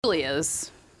Really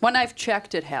is. When I've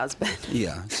checked, it has been.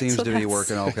 Yeah, seems So to be that's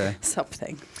working okay.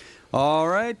 Something. All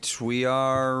right, we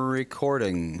are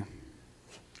recording.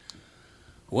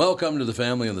 Welcome to the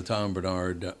family of the Tom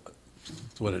Bernard.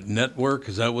 Network?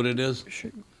 Is that what it is?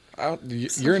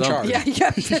 You're in charge. Yeah,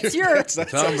 that's yours.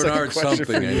 Tom Bernard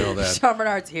something, I know that. Tom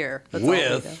Bernard's here. That's all we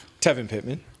know. With Tevin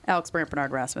Pittman. Alex Brandt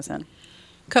Bernard Rasmussen.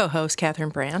 Co-host Catherine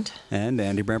Brandt. And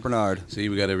Andy Brandt Bernard. See,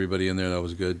 we got everybody in there. That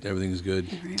was good. Everything's good.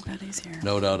 Everybody's here.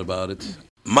 No doubt about it.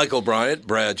 Michael Bryant,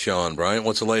 Brad Sean Bryant.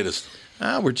 What's the latest?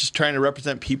 We're just trying to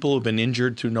represent people who've been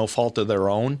injured through no fault of their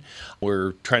own.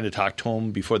 We're trying to talk to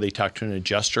them before they talk to an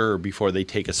adjuster or before they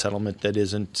take a settlement that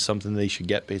isn't something they should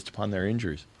get based upon their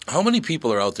injuries. How many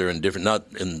people are out there not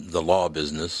in the law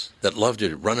business, that love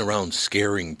to run around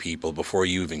scaring people before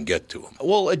you even get to them?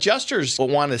 Well, adjusters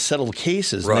want to settle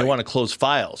cases and they want to close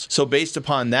files. So based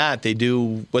upon that, they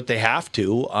do what they have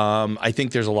to. I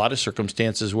think there's a lot of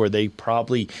circumstances where they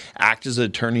probably act as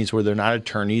attorneys where they're not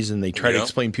attorneys and they try to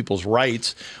explain people's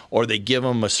rights, or they give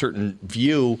them a certain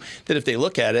view that if they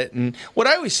look at it. And what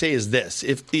I always say is this: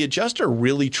 if the adjuster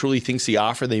really truly thinks the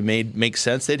offer they made makes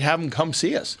sense, they'd have them come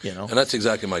see us. And that's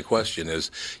exactly my question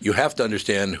is, you have to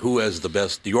understand who has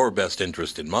your best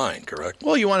interest in mind, correct?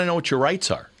 Well, you want to know what your rights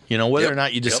are. Whether or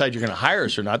not you decide you're going to hire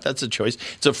us or not, that's a choice.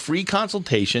 It's a free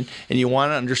consultation, and you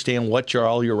want to understand what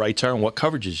all your rights are and what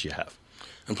coverages you have.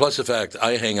 And plus the fact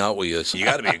I hang out with you, so you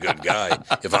got to be a good guy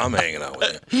if I'm hanging out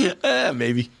with you.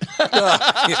 Maybe.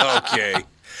 Okay.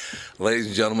 Ladies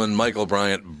and gentlemen, Michael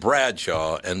Bryant,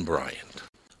 Bradshaw, and Bryant.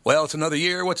 Well, it's another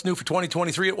year. What's new for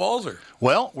 2023 at Walser?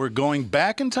 Well, we're going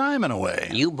back in time in a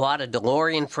way. You bought a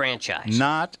DeLorean franchise.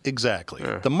 Not exactly.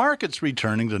 The market's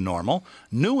returning to normal.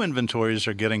 New inventories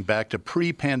are getting back to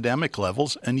pre-pandemic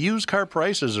levels, and used car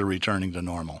prices are returning to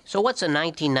normal. So what's a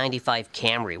 1995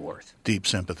 Camry worth? Deep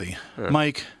sympathy.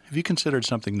 Mike, have you considered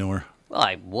something newer? Well,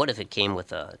 I would if it came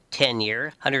with a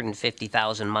 10-year,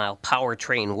 150,000-mile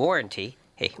powertrain warranty.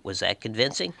 Hey, was that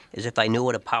convincing? As if I knew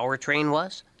what a powertrain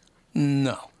was?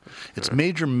 No. It's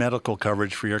major medical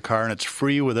coverage for your car, and it's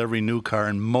free with every new car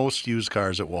and most used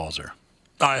cars at Walser.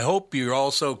 I hope you're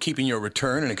also keeping your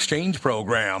return and exchange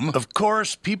program. Of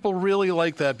course, people really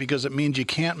like that because it means you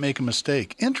can't make a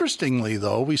mistake. Interestingly,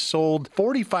 though, we sold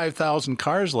 45,000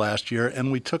 cars last year,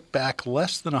 and we took back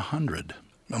less than 100.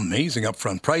 Amazing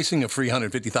upfront pricing, a free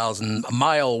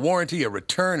 150,000-mile warranty, a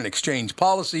return and exchange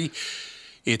policy.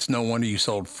 It's no wonder you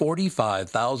sold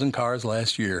 45,000 cars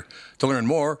last year. To learn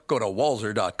more, go to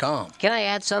walser.com. Can I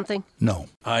add something? No.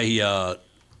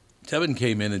 Tevin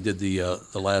came in and did the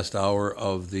last hour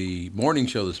of the morning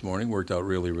show this morning. Worked out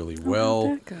really, really well.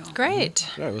 How'd that go? Great.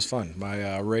 Yeah, it was fun.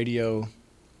 My radio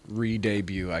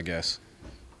re-debut, I guess.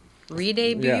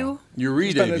 Re-debut? Yeah. Your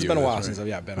re-debut. It's been a while right. since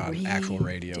I've been on actual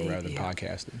radio rather than Re-debut.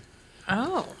 podcasting.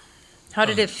 Oh. How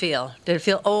did it feel? Did it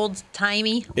feel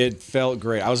old-timey? It felt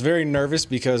great. I was very nervous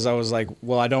because I was like,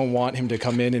 well, I don't want him to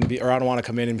come in I don't want to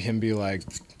come in and him be like,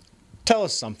 tell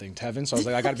us something, Tevin. So I was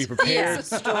like, I got to be prepared.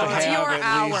 It's your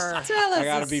hour. Tell us I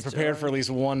got to a be prepared for story. at least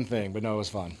one thing, but no, it was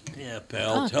fun. Yeah,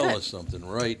 pal, tell good. us something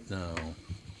right now.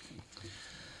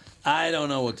 I don't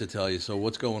know what to tell you. So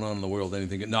what's going on in the world?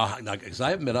 Anything? No, because I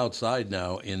haven't been outside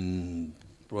now in,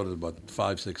 about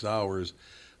 5-6 hours.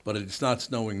 But it's not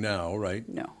snowing now, right?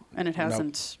 No, and it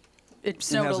hasn't. It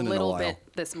snowed hasn't a in a little while. bit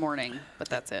this morning, but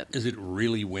that's it. Is it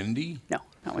really windy? No, not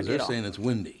Because windy they're at all. saying it's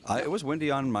windy. It was windy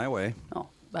on my way. Oh,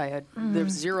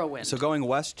 there's zero wind. So going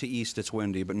west to east, it's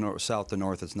windy, but south to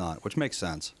north, it's not, which makes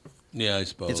sense. Yeah, I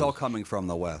suppose. It's all coming from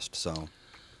the west, so.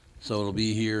 So it'll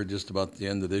be here just about the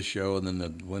end of this show, and then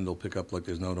the wind will pick up like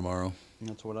there's no tomorrow.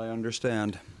 That's what I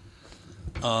understand.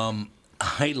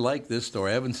 I like this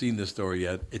story. I haven't seen this story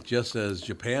yet. It just says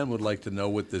Japan would like to know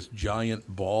what this giant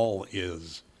ball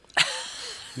is.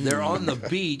 They're on the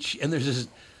beach, and there's this.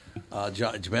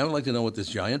 Japan would like to know what this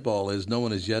giant ball is. No one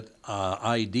has yet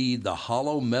ID'd the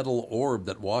hollow metal orb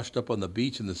that washed up on the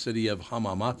beach in the city of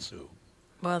Hamamatsu.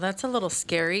 Well, that's a little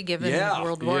scary given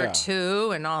World War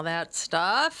II and all that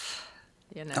stuff.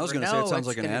 You never I was going to say, it sounds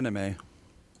like an anime.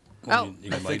 Oh. You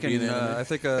might be an anime. I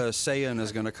think a Saiyan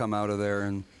is going to come out of there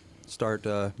and start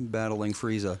battling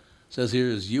Frieza. Says here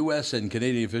is U.S. and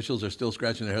Canadian officials are still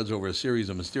scratching their heads over a series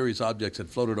of mysterious objects that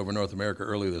floated over North America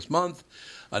earlier this month.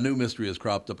 A new mystery has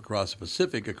cropped up across the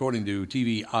Pacific, according to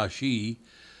TV Asahi.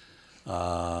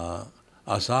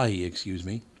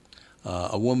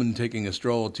 A woman taking a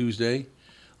stroll Tuesday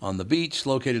on the beach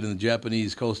located in the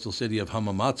Japanese coastal city of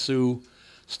Hamamatsu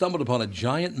stumbled upon a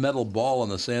giant metal ball on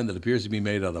the sand that appears to be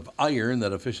made out of iron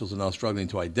that officials are now struggling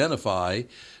to identify,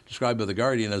 described by The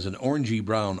Guardian as an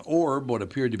orangey-brown orb, what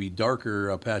appeared to be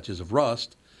darker patches of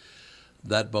rust.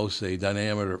 That boasts a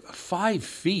diameter of 5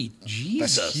 feet.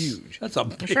 Jesus. That's huge. That's a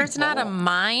big You sure it's not a ball.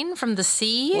 mine from the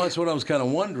sea? Well, that's what I was kind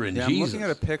of wondering. Yeah, Jesus. I'm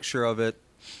looking at a picture of it.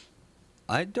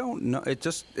 I don't know. It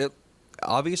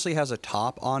obviously has a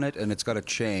top on it, and it's got a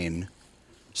chain.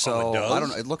 So it does? I don't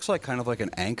know. It looks like kind of like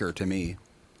an anchor to me.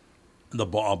 A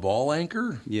ball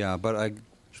anchor? Yeah, but I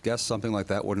guess something like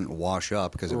that wouldn't wash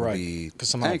up because it would be Because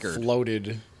somehow anchored. it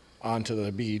floated onto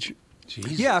the beach.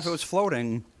 Jesus. Yeah, if it was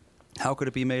floating, how could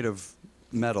it be made of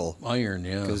metal? Iron,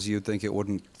 yeah. Because you'd think it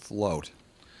wouldn't float.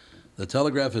 The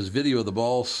Telegraph has video of the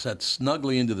ball set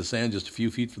snugly into the sand just a few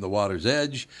feet from the water's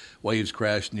edge. Waves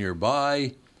crashed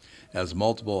nearby as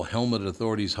multiple helmeted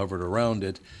authorities hovered around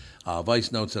it.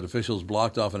 Vice notes that officials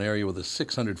blocked off an area with a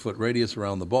 600-foot radius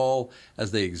around the ball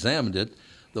as they examined it,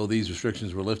 though these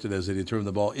restrictions were lifted as they determined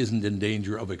the ball isn't in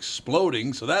danger of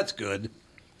exploding, so that's good.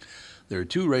 There are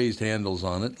 2 raised handles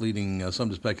on it, leading some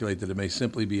to speculate that it may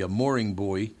simply be a mooring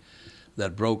buoy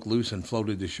that broke loose and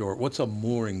floated to shore. What's a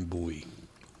mooring buoy?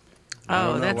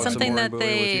 Oh, know. that's What's a something mooring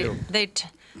that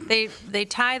buoy they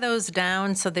tie those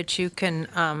down so that you can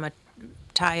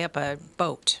tie up a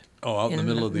boat. Oh, out in the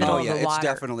middle of the... middle Oh, of yeah, the it's water.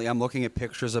 definitely. I'm looking at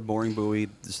pictures of mooring buoy.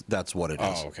 That's what it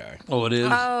is. Oh, okay. Oh, it is?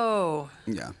 Oh,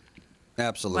 Yeah, well,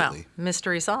 absolutely.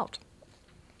 mystery solved.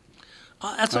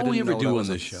 That's I all we didn't ever know that do on was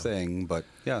a this show. thing, but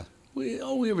yeah.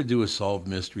 All we ever do is solve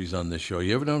mysteries on this show.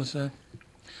 You ever notice that?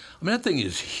 I mean, that thing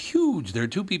is huge. There are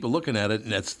 2 people looking at it,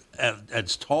 and it's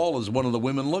as tall as one of the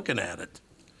women looking at it.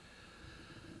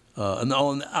 And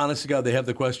honest to God, they have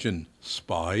the question,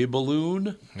 spy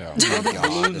balloon? No.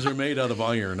 Balloons are made out of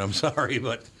iron. I'm sorry,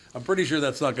 but I'm pretty sure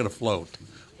that's not going to float,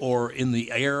 or in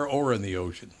the air, or in the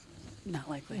ocean. Not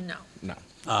likely. No. No.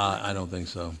 I don't think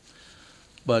so.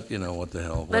 But, what the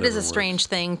hell. That is whatever a strange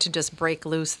thing to just break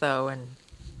loose, though, and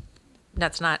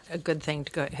that's not a good thing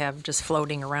to have just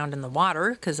floating around in the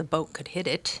water because a boat could hit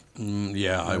it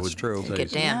Yeah, I That's would true. say get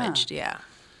so. damaged. Yeah.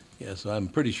 Yeah, so I'm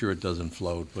pretty sure it doesn't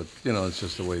float, but, it's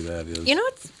just the way that is. You know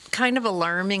what's kind of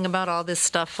alarming about all this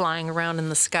stuff flying around in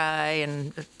the sky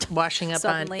and washing up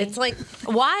Suddenly. on? It's like,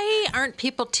 why aren't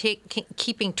people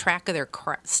keeping track of their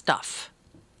stuff?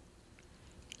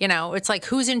 It's like,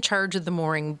 who's in charge of the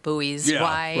mooring buoys? Yeah,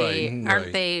 Why right, aren't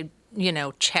right. they,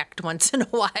 checked once in a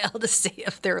while to see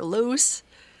if they're loose?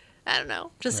 I don't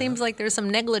know. Just seems like there's some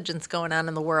negligence going on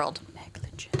in the world.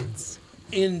 Negligence.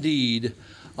 Indeed.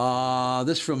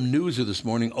 This from Newser this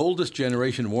morning. Oldest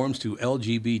generation warms to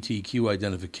LGBTQ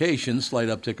identification. Slight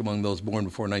uptick among those born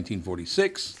before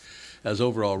 1946, as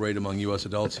overall rate among U.S.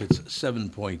 adults hits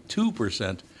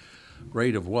 7.2%.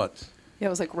 Rate of what? Yeah, it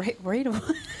was like rate of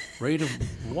what? Rate of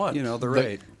what? The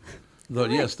rate.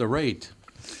 Yes, the rate.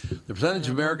 The percentage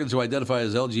of Americans who identify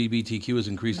as LGBTQ has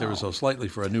increased ever so slightly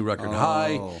for a new record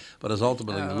high, but has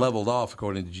ultimately leveled off,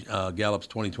 according to Gallup's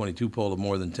 2022 poll of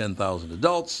more than 10,000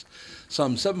 adults.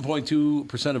 Some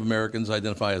 7.2% of Americans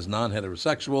identify as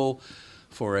non-heterosexual,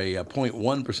 for a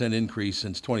 0.1% increase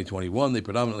since 2021. They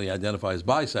predominantly identify as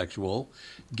bisexual,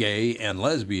 gay, and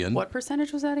lesbian. What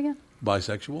percentage was that again?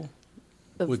 Bisexual?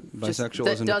 Bisexual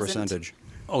isn't a percentage.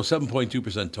 Oh,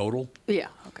 7.2% total? Yeah,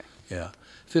 okay. Yeah.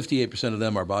 58% of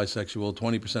them are bisexual,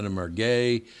 20% of them are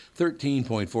gay,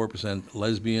 13.4%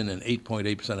 lesbian, and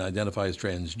 8.8% identify as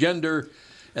transgender,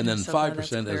 and then so glad that's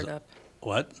 5% is... cleared up.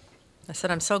 What? I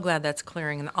said, I'm so glad that's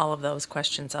clearing all of those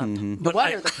questions up. But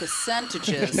What are the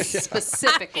percentages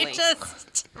specifically?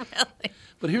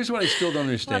 But here's what I still don't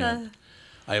understand.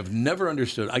 I have never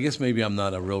understood. I guess maybe I'm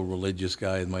not a real religious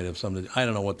guy. It might have something. I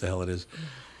don't know what the hell it is.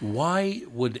 Why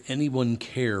would anyone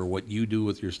care what you do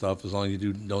with your stuff as long as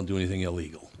you don't do anything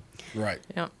illegal? Right.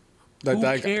 Yeah. Who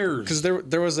cares? Because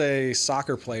there was a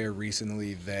soccer player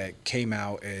recently that came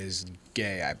out as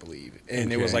gay, I believe,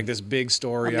 and it was Okay. like this big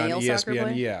story A on male soccer ESPN.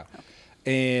 player? Yeah,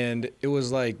 and it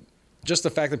was like just the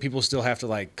fact that people still have to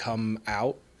like come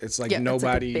out. It's like Yeah,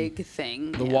 nobody. that's like a big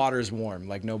thing. The yeah. water's warm.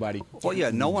 Like nobody. Well, yeah,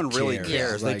 no one really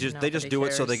cares. Like, They just do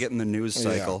it so they cares. get in the news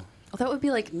cycle. Well, that would be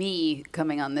like me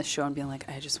coming on this show and being like,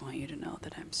 I just want you to know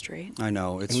that I'm straight. I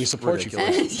know it's And we support you for it.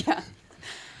 ridiculous. Yeah.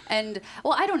 And,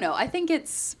 well, I don't know. I think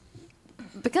it's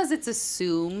because it's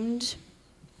assumed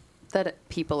that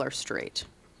people are straight.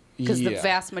 Because the Yeah.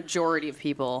 vast majority of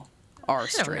people are don't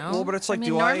straight. know. Well, but it's like, I mean,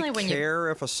 do I normally when you- care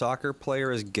if a soccer player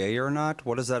is gay or not?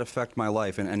 What does that affect my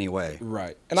life in any way?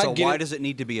 Right. And So I get why it, does it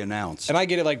need to be announced? And I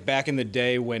get it. Like back in the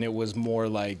day when it was more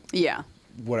like Yeah.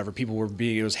 whatever people were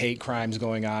being, it was hate crimes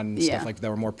going on and Yeah. stuff like that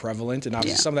were more prevalent. And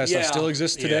obviously Yeah. some of that Yeah. stuff still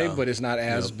exists today, Yeah. but it's not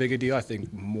as Yep. big a deal. I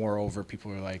think moreover,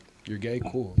 people are like, "You're gay,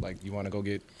 cool. Like, you want to go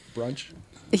get brunch?"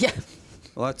 Yeah.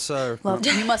 Well, that's Well,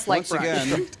 you must like once brunch.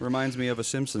 again reminds me of a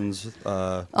Simpsons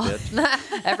bit.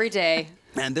 Every day.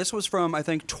 And this was from, I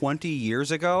think, 20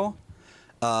 years ago.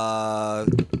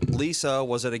 Lisa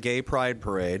was at a gay pride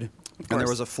parade, and there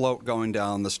was a float going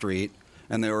down the street,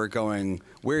 and they were going,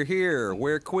 "We're here,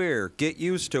 we're queer, get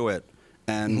used to it."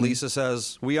 And Lisa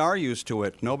says, "We are used to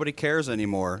it. Nobody cares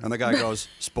anymore." And the guy goes,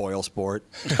 "Spoil sport."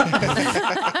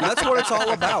 That's what it's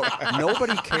all about.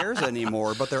 Nobody cares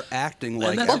anymore, but they're acting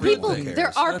like that's a good everyone thing. cares.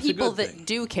 There are That's a people good that thing.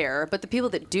 do care, but the people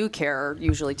that do care are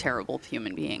usually terrible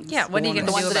human beings. Yeah, what are you going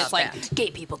The to do ones that about it's like, that?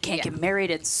 gay people can't get married.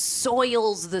 It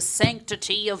soils the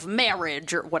sanctity of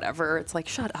marriage or whatever. It's like,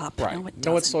 shut up. Right. No, it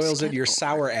know what doesn't. soils it? Get Your over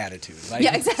sour attitude. Like,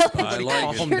 Yeah, exactly. I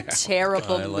like it. Your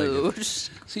terrible I like it. mood.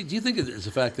 See, do you think it's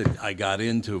the fact that I got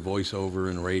into voiceover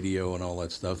and radio and all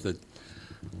that stuff that,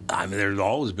 I mean, there's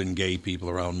always been gay people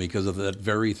around me because of that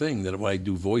very thing, that when I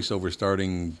do voiceover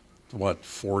starting,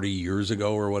 40 years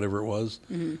ago or whatever it was?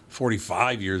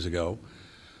 45 years ago.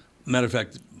 Matter of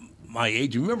fact, my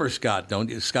agent, you remember Scott, don't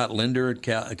you? Scott Linder at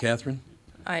Catherine?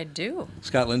 I do.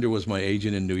 Scott Linder was my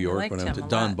agent in New York liked when I went to him a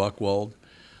Don lot. Buchwald.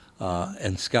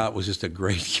 And Scott was just a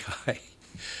great guy.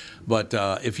 But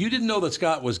if you didn't know that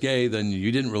Scott was gay, then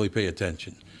you didn't really pay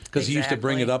attention. Because he used to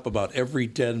bring it Exactly. up about every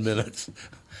 10 minutes.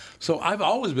 So I've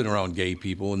always been around gay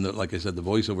people in, like I said, the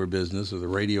voiceover business or the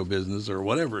radio business or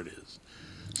whatever it is.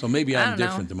 So maybe I I'm don't know.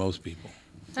 different than most people.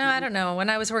 No, I don't know. When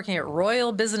I was working at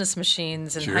Royal Business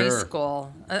Machines in high Sure.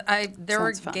 school, there were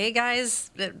Sounds fun. gay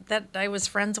guys that I was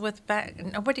friends with back.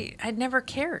 I'd never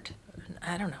cared.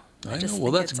 I don't know. I just know.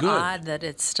 Well, think that's it's good. odd that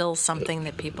it's still something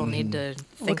that people need to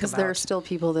think Because about. there are still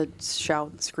people that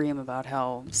shout and scream about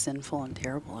how sinful and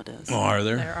terrible it is. Oh, are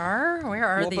there? There are? Where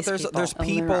are Well, these but there's people? there's Oh, there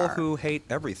people are. who hate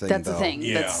everything. That's though. the thing.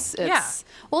 Yeah.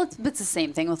 Well, it's the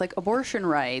same thing with like abortion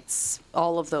rights,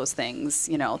 all of those things.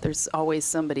 You know, there's always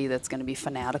somebody that's going to be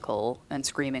fanatical and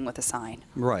screaming with a sign.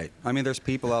 Right. I mean, there's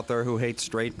people out there who hate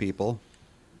straight people.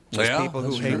 There's Yeah, people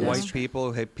who that's hate true. white people,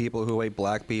 who hate people who hate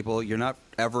black people. You're not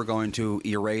ever going to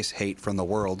erase hate from the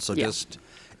world. So Yeah. just,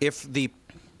 if the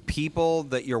people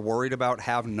that you're worried about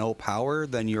have no power,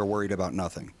 then you're worried about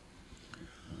nothing.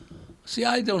 See,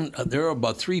 I don't. There are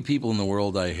about 3 people in the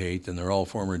world I hate, and they're all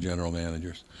former general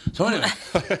managers. So anyway,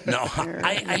 no,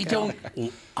 I don't.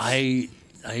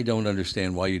 I don't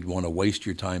understand why you'd want to waste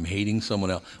your time hating someone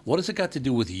else. What has it got to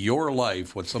do with your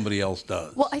life? What somebody else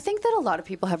does? Well, I think that a lot of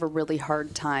people have a really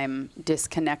hard time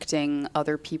disconnecting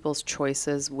other people's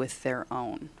choices with their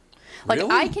own. Like, Really?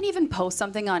 I can even post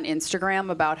something on Instagram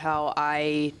about how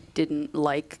I didn't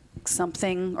like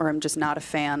something or I'm just not a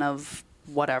fan of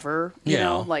whatever. You Yeah.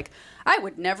 know, like, I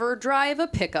would never drive a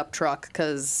pickup truck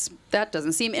because that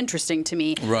doesn't seem interesting to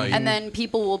me. Right. And then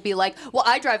people will be like, well,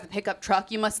 I drive a pickup truck.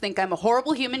 You must think I'm a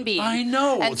horrible human being. I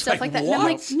know. And It's stuff like, like that. And I'm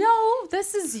like, what? no,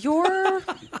 this is your,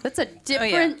 that's a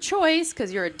different yeah. choice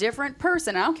because you're a different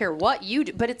person. I don't care what you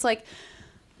do. But it's like,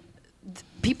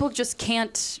 people just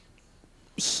can't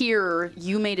hear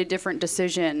you made a different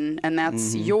decision and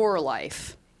that's your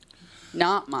life,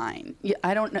 not mine.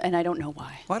 I don't know, and I don't know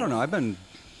why. Well, I don't know. I've been,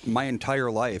 my entire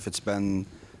life, it's been,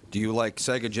 do you like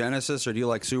Sega Genesis or do you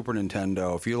like Super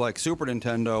Nintendo? If you like Super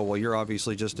Nintendo, well, you're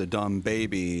obviously just a dumb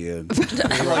baby. And if you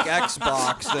like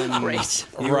Xbox, then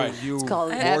Great. you called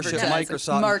worship advertising.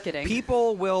 Microsoft. Marketing.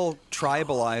 People will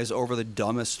tribalize over the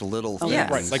dumbest little things. yes.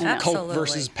 Right, like Absolutely. Coke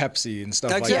versus Pepsi and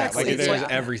stuff Exactly. like that. Like It's there's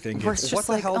like- everything. We're gets- just What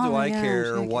the like, hell oh do my I gosh,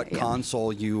 care I get what it, yeah.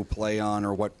 console you play on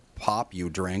or what pop you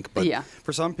drink? But Yeah.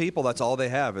 for some people, that's all they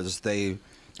have is they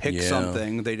pick Yeah.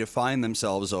 something, they define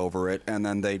themselves over it, and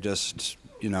then they just,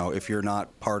 you know, if you're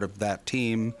not part of that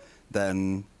team,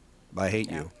 then I hate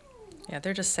you. Yeah,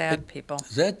 they're just sad people.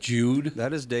 Is that Jude?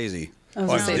 That is Daisy. I was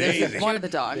gonna Oh, say, Daisy. this is one of the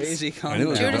dogs. Daisy, I knew it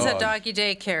was Jude a is at dog. doggy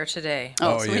daycare today.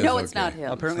 Oh, Oh, so we yes, know it's okay. not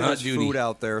him. Apparently, Not there's Judy. food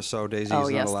out there, so Daisy's Oh,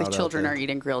 not yes, allowed the children out are there.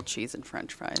 eating grilled cheese and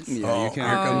french fries. Yeah, you can't. Here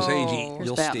comes Oh. Agee. Here's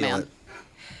You'll steal Batman. it.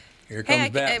 Here comes Hey,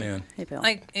 Batman. Hey, Bill.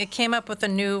 It came up with a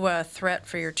new threat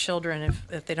for your children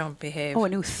if they don't behave. Oh, a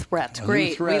new threat. new Great.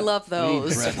 We threat. love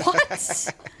those. threat.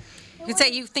 What? You could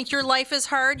say you think your life is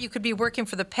hard. You could be working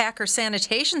for the Packer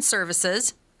Sanitation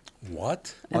Services.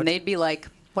 What? And they'd be like,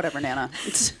 whatever, Nana. I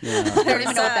don't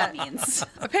even know what that means.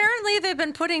 Apparently, they've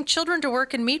been putting children to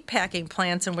work in meatpacking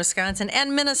plants in Wisconsin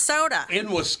and Minnesota.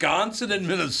 In Wisconsin and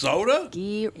Minnesota?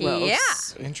 Gross.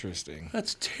 Yeah. Interesting.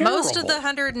 That's terrible. Most of the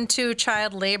 102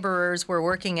 child laborers were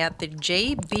working at the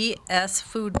JBS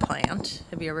food plant.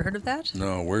 Have you ever heard of that?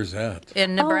 No, where's that?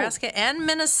 In Nebraska and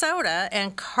Minnesota,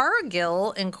 and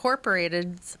Cargill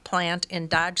Incorporated plant in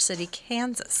Dodge City,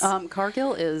 Kansas.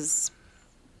 Cargill is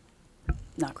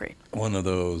not great. One of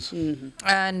those.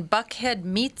 And Buckhead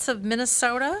Meats of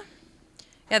Minnesota.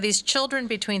 Yeah, these children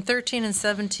between 13 and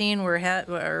 17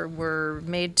 were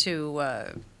made to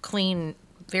clean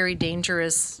very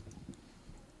dangerous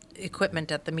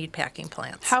equipment at the meatpacking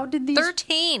plants. How did these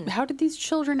 13? How did these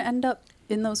children end up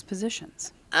in those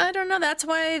positions? I don't know. That's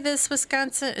why it's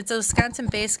a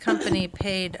Wisconsin-based company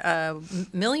paid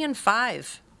 $1.5 million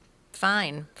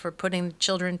fine for putting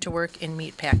children to work in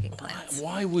meatpacking plants.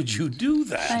 Why would you do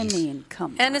that? I mean,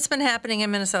 come on. And it's been happening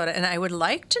in Minnesota. And I would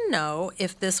like to know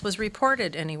if this was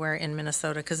reported anywhere in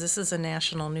Minnesota, because this is a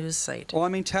national news site. Well, I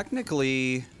mean,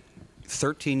 technically,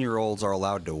 13-year-olds are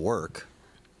allowed to work.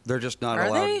 They're just not Are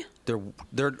allowed. they?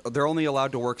 They're only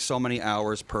allowed to work so many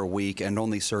hours per week and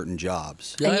only certain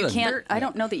jobs. And you can't. I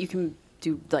don't know that you can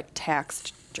do like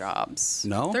taxed jobs.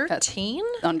 No? 13?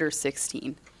 Under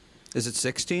 16. Is it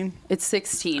 16? It's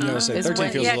 16. I was gonna say, is 13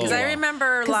 when- feels Yeah, a little because I low.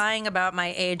 remember lying about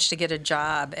my age to get a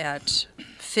job at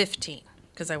 15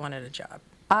 because I wanted a job.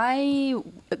 I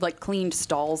cleaned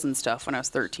stalls and stuff when I was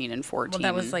 13 and 14.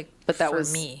 Well, that was, but that for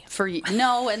was me. for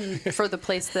no, and for the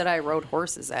place that I rode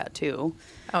horses at too.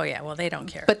 Oh, yeah. Well, they don't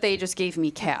care. But they just gave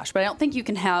me cash. But I don't think you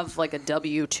can have like a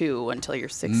W-2 until you're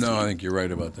 16. No, I think you're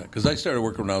right about that. Because I started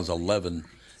working when I was 11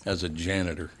 as a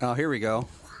janitor. Oh, here we go.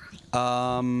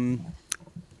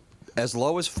 As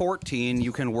low as 14,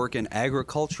 you can work in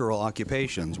agricultural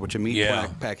occupations, which a meat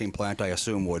packing plant, I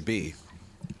assume, would be.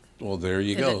 Well, there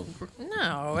you Is go.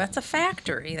 No, that's a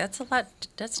factory. That's a lot.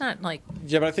 That's not like.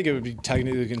 Yeah, but I think it would be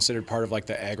technically considered part of like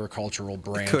the agricultural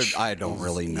branch. I don't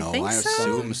really know. think I so?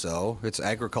 assume so. It's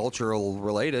agricultural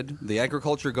related. The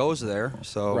agriculture goes there.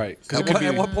 So Right, 'cause At, it could what, be-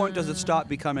 at what point does it stop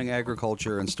becoming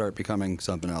agriculture and start becoming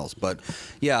something else? But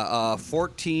yeah,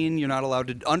 14, you're not allowed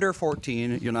to. Under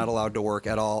 14, you're not allowed to work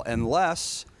at all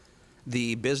unless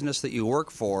the business that you work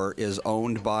for is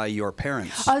owned by your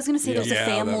parents. I was going to say there's Yeah, a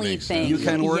that family makes thing. sense. You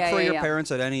can work Yeah, for yeah, your yeah.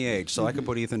 parents at any age, so I could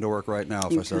put Ethan to work right now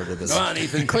if I started this. Come on,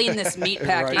 Ethan. Clean this meat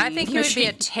packing. I think he would be a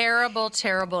machine. terrible,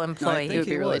 terrible employee. think He would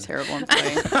be he a really would. terrible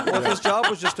employee. Well, if his job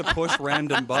was just to push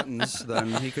random buttons,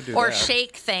 then he could do Or that.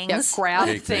 shake things. Yeah, grab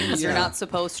Shake things things. you're Yeah. not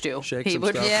supposed to. Shake he some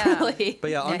would stuff. Yeah. really.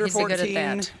 But yeah, under he's good at 14,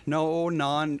 that.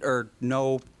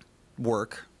 no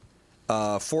work.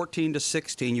 14 to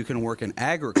 16, you can work in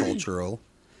agricultural.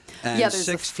 And Yeah, there's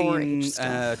the 16 4-H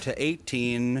stuff. to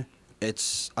 18,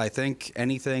 it's, I think,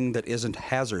 anything that isn't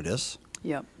hazardous.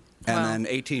 Yep. And Wow. then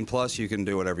 18 plus, you can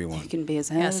do whatever you You want. can be as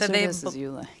Yeah, so hazardous as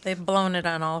you like. they've blown it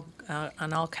on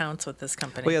all counts with this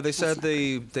company. Well, yeah, they said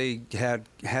they had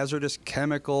hazardous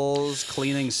chemicals,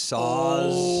 cleaning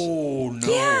saws. Oh, no.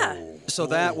 Yeah. So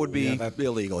that would be Yeah, that-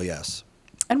 illegal, yes.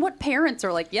 And what parents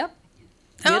are like, yep,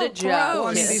 get Oh, a job. Well,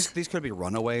 I mean, Gross. these could be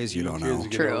runaways. You don't Kids know.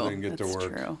 get True. over and get to That's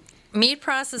work. true. Meat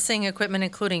processing equipment,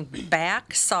 including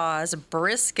back saws,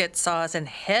 brisket saws, and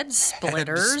head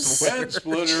splitters. Head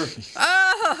splitter.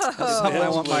 I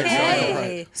want my child.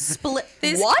 Hey, Split.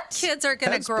 these what? kids are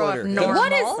going Head to grow up splitter. normal.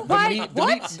 What is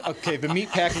why? Okay, the meat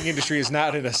packing industry is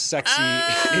not in a sexy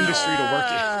industry to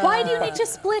work in. Why do you need to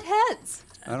split heads?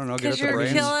 I don't know. Get Because at the you're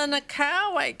brains. killing a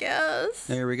cow, I guess.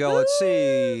 There we go. Let's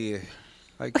see.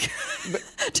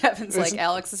 Devin's like,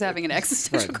 Alex is having an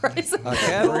existential crisis.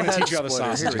 Cattle We're gonna head teach you how the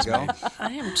splitter. Here we sausage is go. made.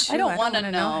 I am too. I don't want to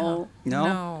wanna know. No,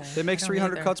 No, it makes I don't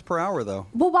 300 either. cuts per hour though.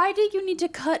 Well, why do you need to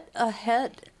cut a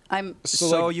head? I'm.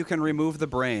 So, like- you can remove the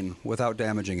brain without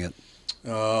damaging it.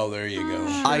 Oh, there you go.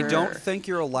 I don't think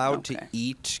you're allowed to Okay.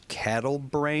 eat cattle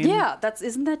brain. Yeah,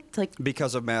 isn't that like?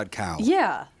 Because of mad cow.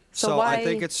 Yeah. So, why? I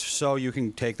think it's so you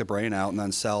can take the brain out and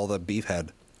then sell the beef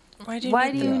head. Why do you Why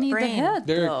need do you the need the brain? head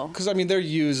though? Because I mean, they're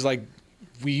used like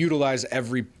we utilize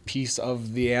every piece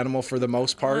of the animal for the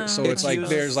most part. So It's it's like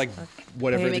used- there's like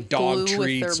whatever They the make dog glue with their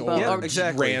treats bone. or Yeah, just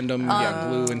exactly. random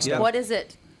glue and stuff. What is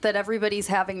it that everybody's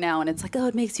having now? And it's like, oh,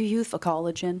 it makes you youthful.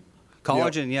 Collagen.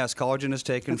 Collagen, yes, collagen is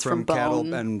taken That's from from cattle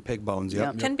bone. and pig bones. Yep.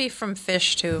 Yep. Can be from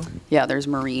fish too. Yeah, there's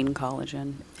marine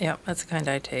collagen. Yeah, that's the kind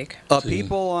I take.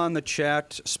 People on the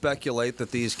chat speculate that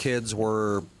these kids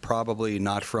were probably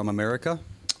not from America.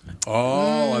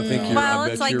 Oh, I think you're. Well, I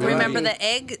bet it's like you're remember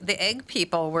right. the egg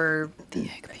people were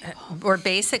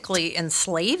basically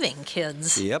enslaving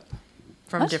kids Yep.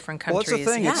 from different Well, countries. that's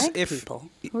the thing. Yeah. It's Egg if people.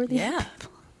 Who are the Yeah. egg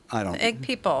people? I don't. The egg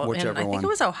people. Whichever and I think one. it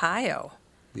was Ohio.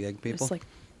 The egg people. It's like,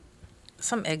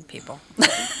 Some egg people.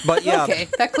 But yeah, okay,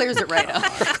 that clears it right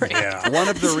up. one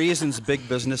of the reasons big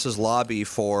businesses lobby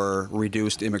for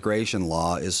reduced immigration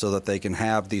law is so that they can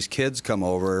have these kids come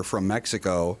over from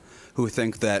Mexico who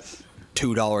think that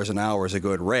 $2 an hour is a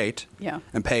good rate, Yeah.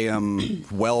 and pay them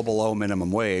well below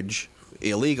minimum wage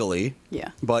illegally. Yeah.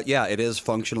 But yeah, it is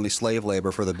functionally slave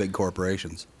labor for the big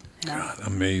corporations. God,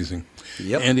 amazing.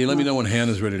 Yep. Andy, let me know when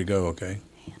Hannah's ready to go, okay?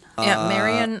 Yeah,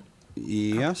 Marion,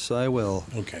 Yes, I will.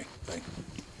 Okay, thank you.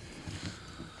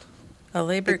 a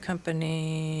labor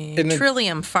company, And then-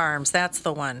 Trillium Farms, that's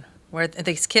the one. where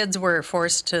these kids were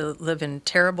forced to live in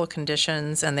terrible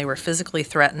conditions and they were physically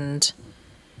threatened.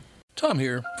 Tom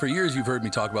here. For years, you've heard me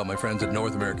talk about my friends at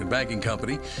North American Banking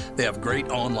Company. They have great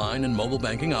online and mobile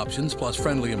banking options, plus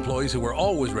friendly employees who are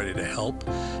always ready to help.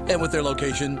 And with their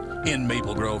location in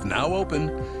Maple Grove now open,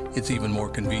 it's even more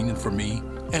convenient for me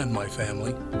and my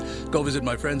family. Go visit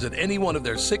my friends at any one of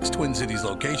their 6 Twin Cities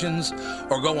locations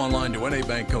or go online to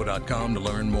nabankco.com to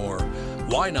learn more.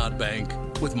 Why not bank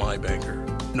with my banker?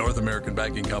 North American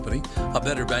Banking Company, a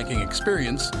better banking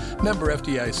experience, member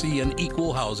FDIC, and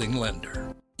equal housing lender.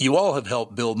 You all have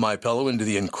helped build MyPillow into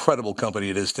the incredible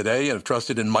company it is today and have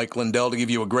trusted in Mike Lindell to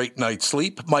give you a great night's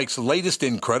sleep. Mike's latest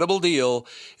incredible deal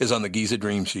is on the Giza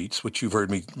Dream Sheets, which you've heard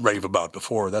me rave about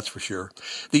before, that's for sure.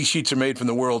 These sheets are made from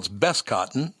the world's best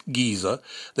cotton, Giza.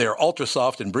 They are ultra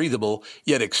soft and breathable,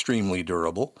 yet extremely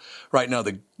durable. Right now,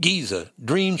 the Giza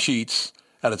Dream Sheets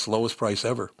at its lowest price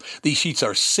ever. These sheets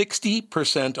are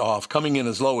 60% off, coming in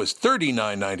as low as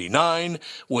 $39.99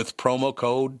 with promo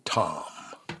code TOM.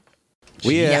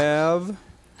 We have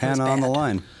Hannah on the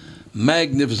line.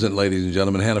 Magnificent, ladies and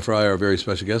gentlemen. Hannah Fry, our very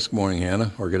special guest. Good morning,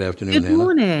 Hannah, or good afternoon, Hannah. Good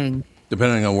morning.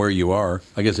 Depending on where you are.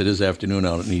 I guess it is afternoon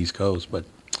out on the East Coast, but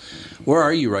where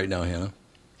are you right now, Hannah?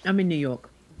 I'm in New York.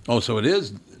 Oh, so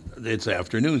it's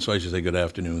afternoon, so I should say good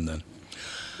afternoon then.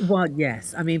 Well,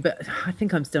 yes. I mean, but I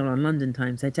think I'm still on London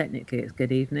time, so technically it's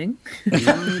good evening. Be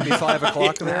 5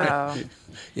 o'clock there.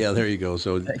 Yeah, there you go.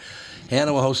 So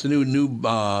Hannah will host a new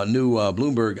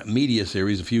Bloomberg media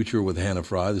series, The Future with Hannah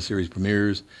Fry. The series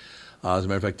premieres, as a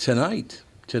matter of fact,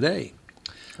 today.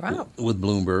 Wow. With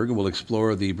Bloomberg. We'll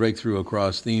explore the breakthrough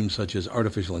across themes such as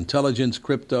artificial intelligence,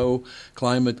 crypto,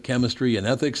 climate, chemistry, and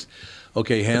ethics.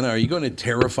 Okay, Hannah, are you going to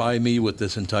terrify me with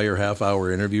this entire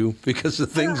half-hour interview? Because the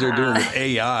things they're doing with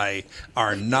AI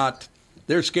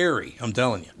they're scary, I'm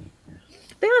telling you.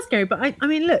 They are scary, but I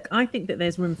mean, look, I think that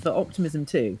there's room for optimism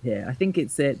too here. I think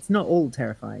it's not all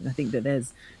terrifying. I think that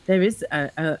there is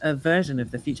a version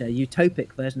of the future, a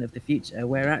utopic version of the future,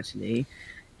 where actually,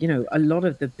 a lot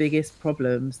of the biggest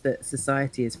problems that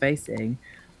society is facing,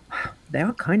 they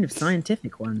are kind of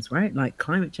scientific ones, right? Like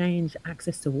climate change,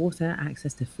 access to water,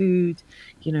 access to food,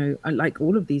 like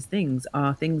all of these things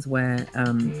are things where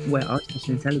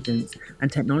artificial intelligence and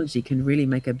technology can really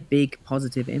make a big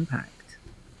positive impact.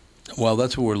 Well,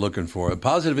 that's what we're looking for. A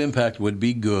positive impact would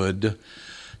be good.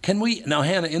 Can we now,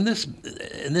 Hannah, in this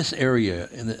area,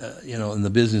 in the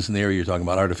business in the area you're talking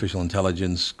about, artificial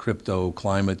intelligence, crypto,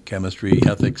 climate, chemistry,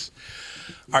 ethics,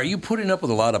 are you putting up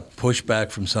with a lot of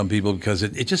pushback from some people? Because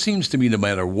it just seems to me no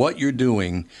matter what you're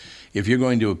doing, if you're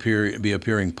going to be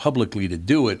appearing publicly to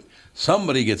do it,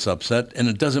 somebody gets upset, and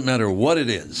it doesn't matter what it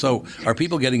is. So are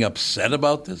people getting upset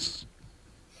about this?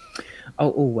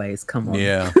 Oh, always. Come on.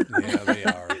 Yeah, they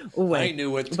are. Always. I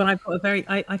knew it. But I've got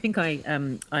I think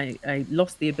I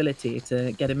lost the ability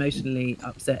to get emotionally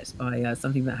upset by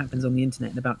something that happens on the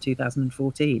internet in about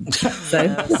 2014. So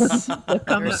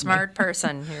You're a smart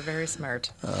person. You're very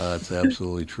smart. That's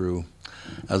absolutely true.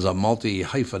 As a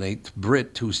multi-hyphenate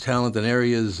Brit whose talent and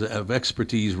areas of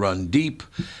expertise run deep,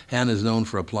 Hannah is known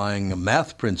for applying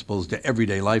math principles to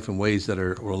everyday life in ways that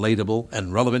are relatable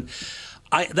and relevant.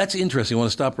 That's interesting. I want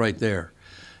to stop right there.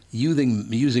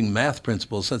 Using math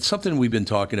principles, that's something we've been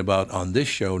talking about on this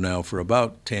show now for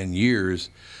about 10 years.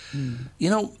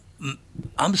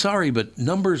 I'm sorry, but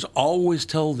numbers always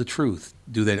tell the truth,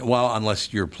 do they? Well,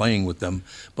 unless you're playing with them.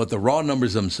 But the raw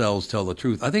numbers themselves tell the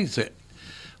truth. I think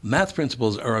math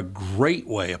principles are a great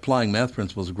way, applying math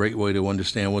principles is a great way to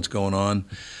understand what's going on.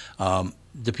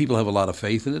 Do people have a lot of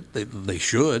faith in it? They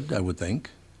should, I would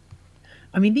think.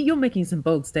 I mean, you're making some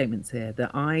bold statements here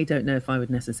that I don't know if I would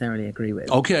necessarily agree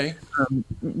with. Okay.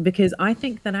 Because I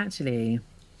think that actually,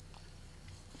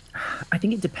 I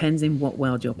think it depends in what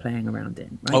world you're playing around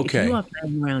in. Right? Okay. If you are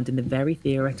playing around in the very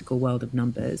theoretical world of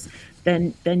numbers,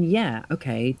 then yeah,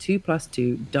 okay, 2 +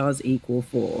 2 does equal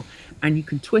 4. And you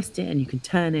can twist it and you can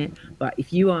turn it. But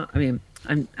if you are,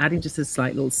 I'm adding just a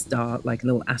slight little star, like a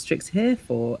little asterisk here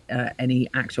for any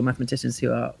actual mathematicians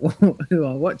who are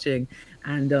watching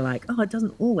and are like, oh, it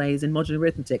doesn't always in modular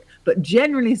arithmetic. But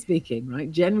generally speaking,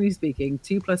 right? Generally speaking,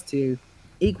 2 + 2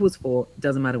 = 4.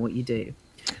 Doesn't matter what you do.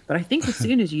 But I think as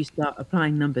soon as you start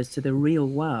applying numbers to the real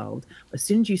world, as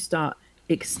soon as you start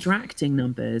extracting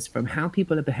numbers from how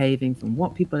people are behaving, from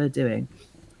what people are doing,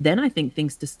 then I think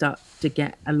things start to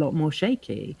get a lot more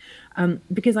shaky.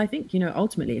 Because I think,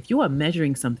 ultimately, if you are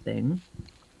measuring something,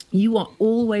 you are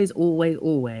always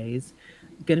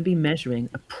going to be measuring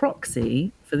a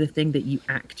proxy for the thing that you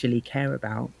actually care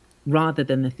about rather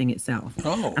than the thing itself.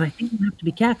 Oh. And I think you have to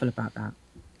be careful about that.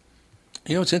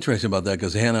 You know, it's interesting about that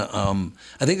because, Hannah,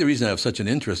 I think the reason I have such an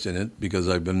interest in it because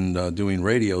I've been doing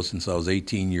radio since I was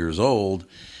 18 years old.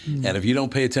 And if you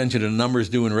don't pay attention to the numbers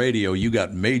doing radio, you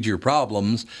got major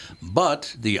problems.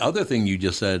 But the other thing you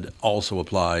just said also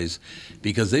applies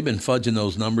because they've been fudging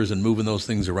those numbers and moving those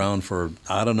things around for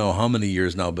I don't know how many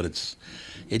years now, but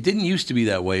it didn't used to be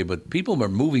that way. But people are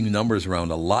moving numbers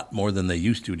around a lot more than they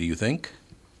used to, do you think?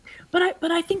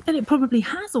 But I think that it probably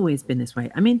has always been this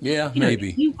way. I mean, Yeah, you know,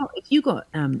 maybe. If you got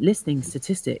listening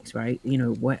statistics, right? You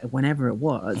know, whenever it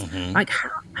was, like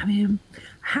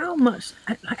how much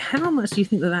do you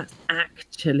think that that's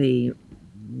actually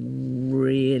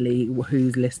really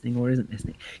who's listening or isn't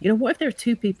listening? You know, what if there are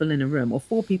 2 people in a room or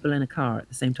 4 people in a car at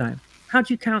the same time? How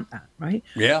do you count that, right?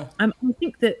 Yeah. I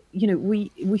think that, you know,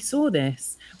 we saw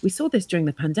this during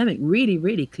the pandemic really,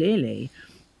 really clearly,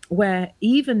 where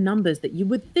even numbers that you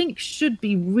would think should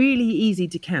be really easy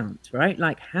to count, right?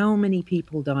 Like how many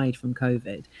people died from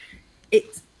COVID.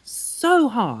 It's so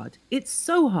hard. It's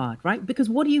so hard, right? Because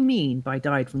what do you mean by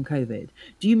died from COVID?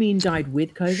 Do you mean died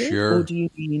with COVID? Sure. Or do you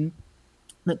mean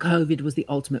that COVID was the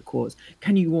ultimate cause?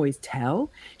 Can you always tell?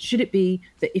 Should it be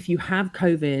that if you have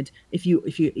COVID, if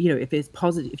it's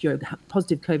positive, if you're a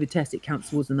positive COVID test, it counts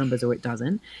towards the numbers or it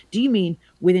doesn't? Do you mean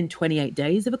within 28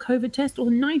 days of a COVID test or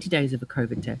 90 days of a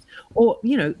COVID test? Or,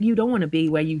 you know, you don't want to be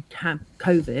where you have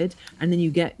COVID and then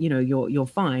you get, you know, you're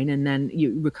fine and then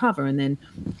you recover and then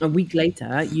a week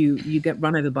later you get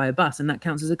run over by a bus and that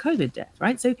counts as a COVID death,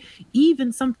 right? So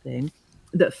even something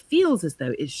that feels as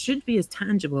though it should be as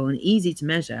tangible and easy to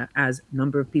measure as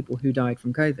number of people who died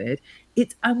from COVID,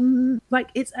 it's a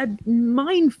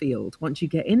minefield once you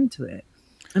get into it.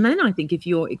 And then I think if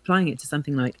you're applying it to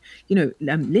something like, you know,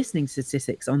 listening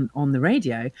statistics on the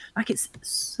radio, like it's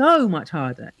so much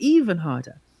harder, even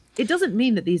harder. It doesn't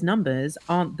mean that these numbers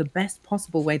aren't the best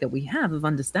possible way that we have of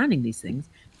understanding these things,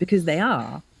 because they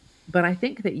are. But I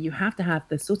think that you have to have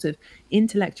the sort of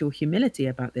intellectual humility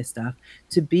about this stuff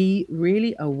to be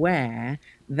really aware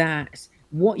that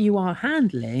what you are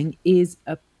handling is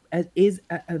a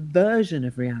version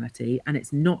of reality and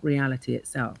it's not reality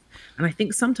itself. And I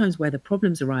think sometimes where the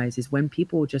problems arise is when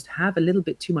people just have a little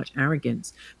bit too much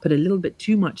arrogance, put a little bit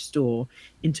too much store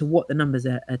into what the numbers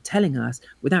are telling us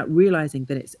without realizing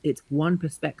that it's one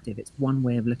perspective, it's one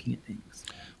way of looking at things.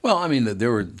 Well, I mean,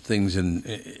 there were things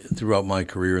throughout my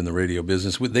career in the radio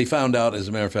business. They found out, as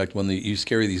a matter of fact, when they used to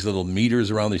carry these little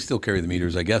meters around, they still carry the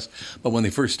meters, I guess, but when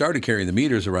they first started carrying the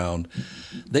meters around,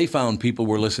 they found people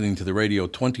were listening to the radio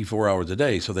 24 hours a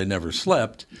day, so they never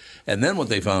slept. And then what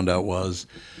they found out was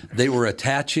they were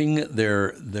attaching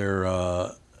their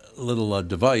little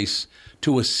device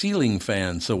to a ceiling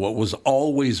fan, so it was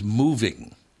always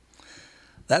moving.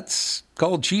 That's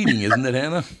called cheating, isn't it,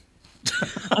 Hannah?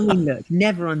 I mean, look,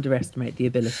 never underestimate the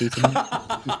ability for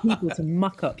people to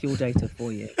muck up your data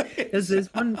for you.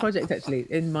 There's one project actually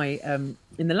in my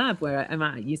in the lab where I'm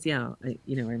at UCL.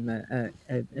 You know, I'm a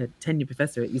tenured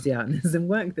professor at UCL, and there's some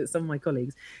work that some of my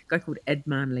colleagues, a guy called Ed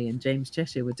Manley and James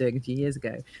Cheshire, were doing a few years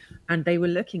ago, and they were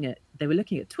looking at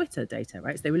Twitter data,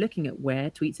 right? So they were looking at where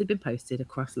tweets had been posted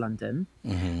across London,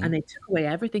 and they took away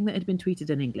everything that had been tweeted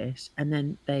in English, and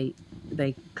then they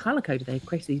color coded. They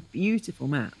created these beautiful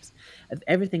maps of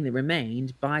everything that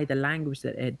remained by the language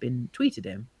that it had been tweeted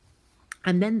in.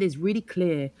 And then this really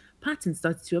clear pattern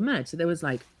started to emerge. So there was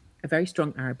like a very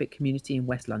strong Arabic community in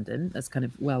West London that's kind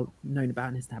of well known about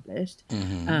and established.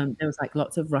 There was like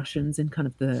lots of Russians in kind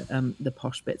of the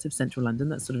posh bits of central London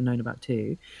that's sort of known about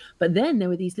too. But then there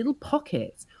were these little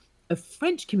pockets of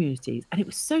French communities. And it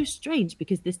was so strange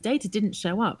because this data didn't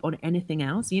show up on anything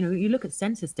else. You know, you look at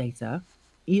census data,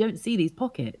 you don't see these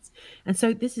pockets. And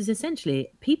so this is essentially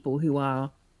people who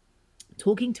are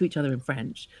talking to each other in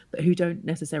French, but who don't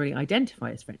necessarily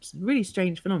identify as French. It's a really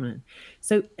strange phenomenon.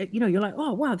 So, you know, you're like,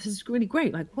 oh, wow, this is really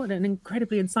great. Like, what an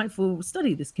incredibly insightful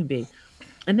study this can be.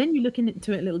 And then you look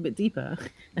into it a little bit deeper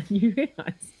and you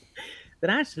realize that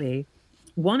actually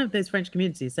one of those French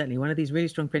communities, certainly one of these really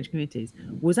strong French communities,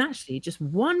 was actually just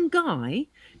one guy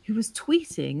who was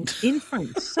tweeting in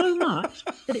French so much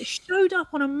that it showed up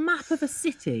on a map of a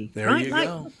city. There right? you like,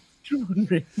 go.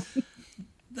 Extraordinary.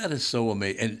 That is so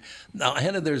amazing. And now,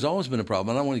 Hannah, there's always been a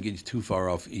problem. I don't want to get you too far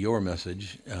off your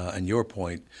message and your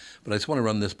point, but I just want to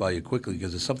run this by you quickly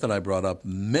because it's something I brought up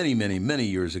many, many, many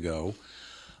years ago.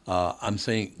 I'm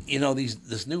saying, you know,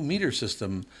 this new meter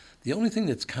system, the only thing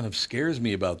that's kind of scares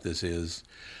me about this is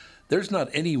there's not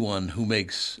anyone who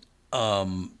makes a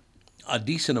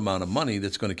decent amount of money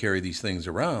that's going to carry these things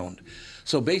around.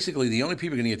 So basically, the only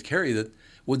people going to get to carry that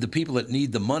would the people that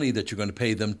need the money that you're going to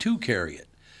pay them to carry it.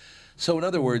 So, in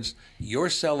other words, you're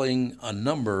selling a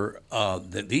number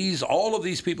that all of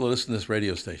these people listen to this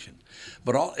radio station.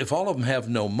 But if all of them have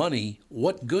no money,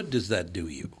 what good does that do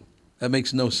you? That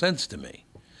makes no sense to me.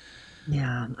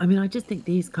 Yeah, I mean, I just think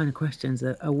these kind of questions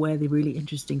are where the really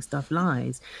interesting stuff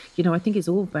lies. I think it's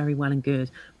all very well and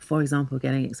good, for example,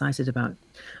 getting excited about,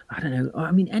 I don't know,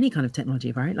 I mean, any kind of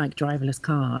technology, right? Like driverless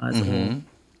cars or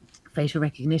facial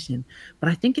recognition. But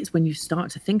I think it's when you start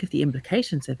to think of the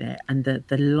implications of it and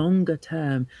the longer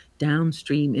term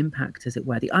downstream impact, as it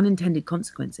were, the unintended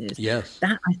consequences. Yes.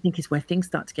 That, I think, is where things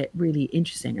start to get really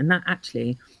interesting. And that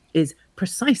actually is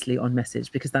precisely on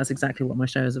message, because that's exactly what my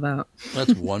show is about.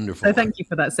 That's wonderful. So thank you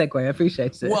for that segue. I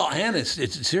appreciate it. Well, Hannah,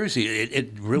 it's seriously,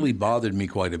 it really bothered me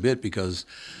quite a bit, because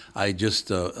I just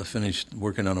finished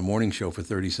working on a morning show for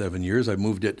 37 years. I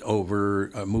moved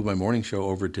my morning show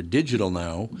over to digital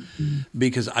now,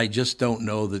 because I just don't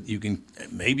know that you can.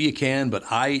 Maybe you can, but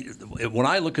when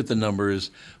I look at the numbers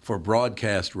for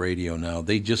broadcast radio now,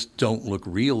 they just don't look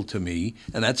real to me.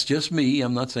 And that's just me.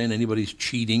 I'm not saying anybody's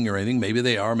cheating or anything. Maybe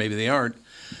they are, maybe they aren't.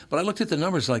 But I looked at the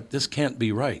numbers like, this can't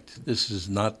be right. This is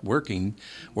not working.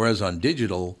 Whereas on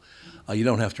digital, you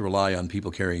don't have to rely on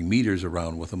people carrying meters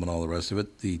around with them and all the rest of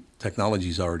it. The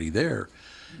technology's already there.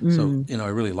 So, I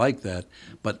really like that.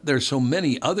 But there's so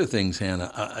many other things,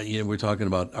 Hannah. We're talking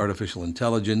about artificial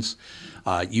intelligence.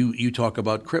 You talk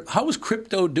about crypto. How is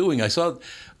crypto doing? I saw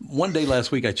one day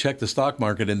last week, I checked the stock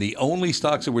market, and the only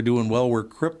stocks that were doing well were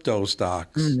crypto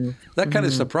stocks. That kind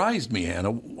of surprised me,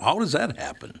 Hannah. How does that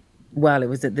happen? Well, it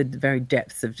was at the very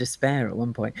depths of despair at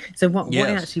one point. So what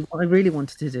I really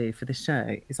wanted to do for the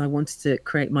show is I wanted to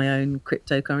create my own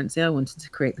cryptocurrency. I wanted to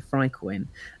create the Fry coin,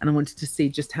 and I wanted to see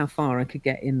just how far I could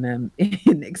get in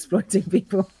exploiting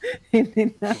people.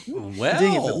 Well,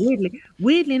 doing it. But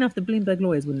weirdly enough, the Bloomberg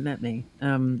lawyers wouldn't let me.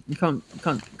 You can't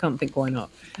think why not.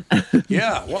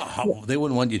 Yeah, well, they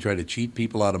wouldn't want you to try to cheat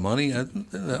people out of money.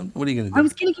 What are you going to do? I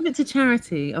was going to give it to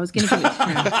charity. I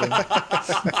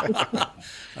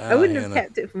wouldn't have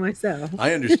kept it for myself.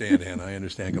 I understand, Hannah. I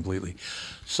understand completely.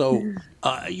 So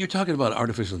you're talking about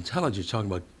artificial intelligence, talking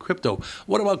about crypto.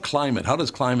 What about climate? How does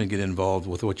climate get involved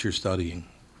with what you're studying?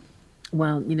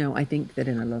 Well, I think that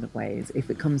in a lot of ways, if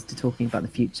it comes to talking about the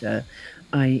future,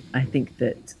 I think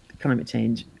that climate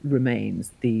change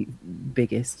remains the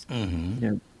biggest,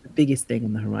 biggest thing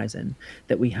on the horizon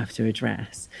that we have to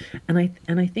address. And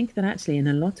I think that actually in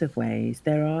a lot of ways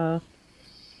there are.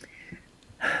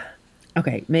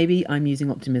 Okay, maybe I'm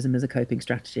using optimism as a coping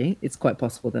strategy. It's quite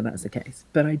possible that that's the case.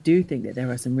 But I do think that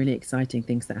there are some really exciting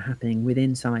things that are happening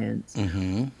within science,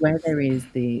 where there is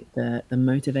the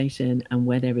motivation, and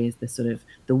where there is the sort of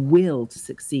the will to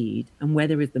succeed, and where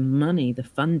there is the money, the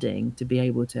funding to be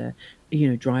able to,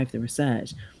 drive the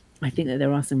research. I think that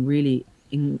there are some really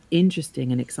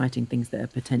interesting and exciting things that are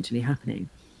potentially happening.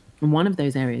 And one of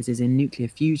those areas is in nuclear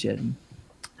fusion.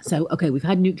 So, okay, we've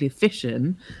had nuclear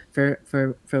fission for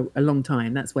a long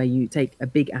time. That's where you take a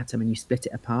big atom and you split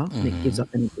it apart, and it gives off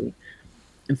energy.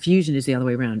 And fusion is the other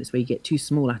way around. It's where you get two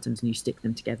small atoms and you stick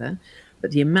them together. But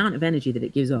the amount of energy that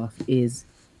it gives off is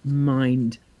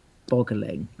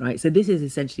mind-boggling, right? So this is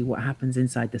essentially what happens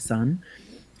inside the sun.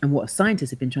 And what scientists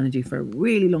have been trying to do for a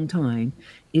really long time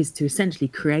is to essentially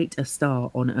create a star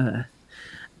on Earth.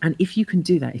 And if you can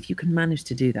do that, if you can manage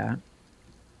to do that,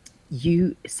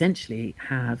 you essentially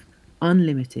have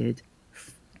unlimited,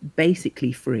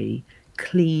 basically free,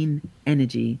 clean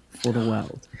energy for the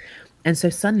world. And so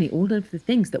suddenly all of the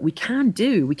things that we can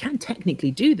do, we can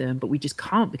technically do them, but we just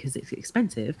can't because it's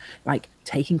expensive, like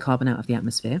taking carbon out of the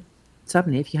atmosphere.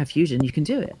 Suddenly, if you have fusion, you can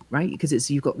do it, right? Because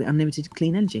you've got the unlimited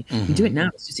clean energy. You do it now,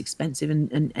 it's just expensive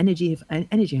and energy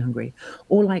hungry.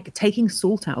 Or like taking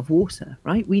salt out of water,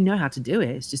 right? We know how to do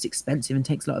it. It's just expensive and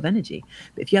takes a lot of energy.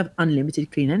 But if you have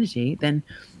unlimited clean energy,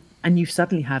 and you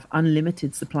suddenly have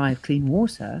unlimited supply of clean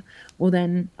water, well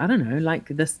then, I don't know, like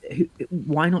this,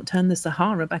 why not turn the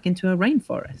Sahara back into a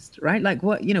rainforest, right? Like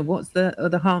what's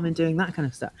the harm in doing that kind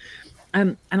of stuff?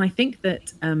 And I think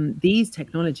that these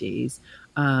technologies,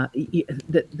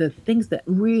 the things that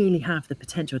really have the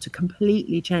potential to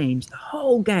completely change the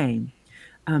whole game,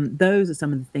 those are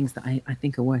some of the things that I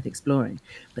think are worth exploring.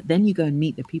 But then you go and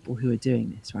meet the people who are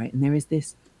doing this, right? And there is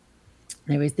this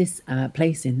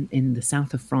place in the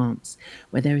south of France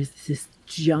where there is this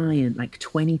giant, like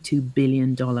 $22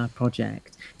 billion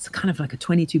project. It's kind of like a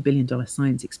 $22 billion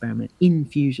science experiment in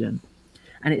fusion.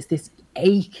 And it's this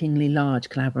achingly large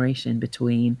collaboration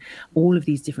between all of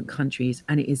these different countries,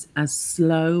 and it is as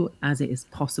slow as it is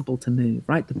possible to move,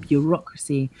 right? The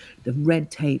bureaucracy, the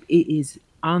red tape, it is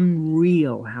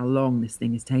unreal how long this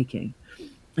thing is taking.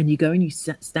 and you go and you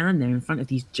stand there in front of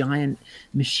these giant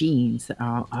machines that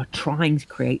are trying to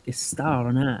create this star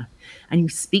on Earth, and you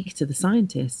speak to the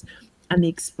scientists, and the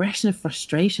expression of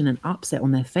frustration and upset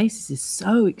on their faces is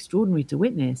so extraordinary to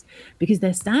witness, because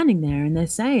they're standing there and they're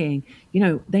saying,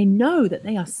 they know that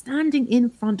they are standing in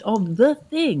front of the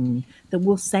thing that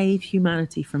will save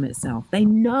humanity from itself. They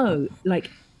know, like,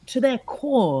 to their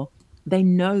core, they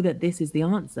know that this is the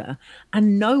answer,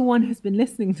 and no one has been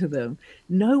listening to them.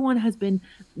 No one has been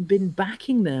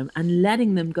backing them and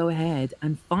letting them go ahead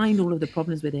and find all of the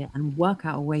problems with it and work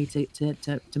out a way to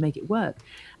make it work.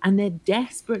 And they're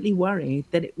desperately worried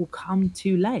that it will come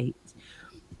too late.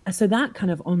 So that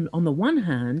kind of, on the one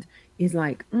hand, is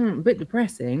like a bit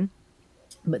depressing.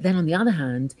 But then on the other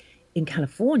hand, in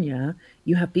California,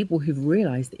 you have people who've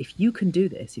realized that if you can do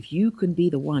this, if you can be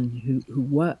the one who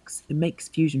works and makes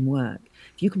fusion work,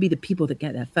 if you can be the people that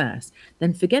get there first,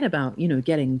 then forget about,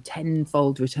 getting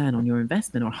 10-fold return on your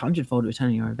investment or 100-fold return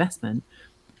on your investment.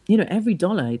 Every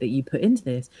dollar that you put into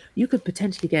this, you could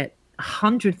potentially get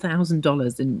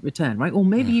 $100,000 in return, right? Or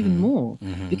maybe even more,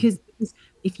 because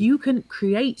if you can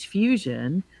create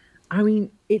fusion, I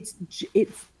mean, it's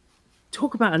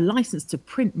talk about a license to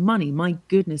print money, my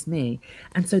goodness me.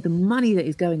 And so the money that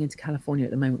is going into California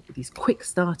at the moment with these quick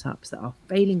startups that are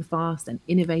failing fast and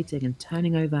innovating and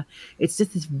turning over, it's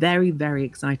just this very, very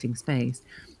exciting space.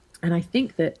 And I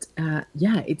think that,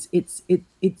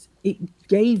 it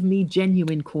gave me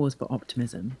genuine cause for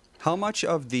optimism. How much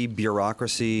of the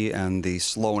bureaucracy and the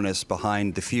slowness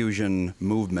behind the fusion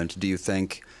movement do you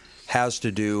think has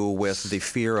to do with the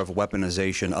fear of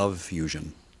weaponization of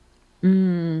fusion?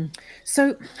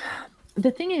 So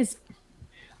the thing is,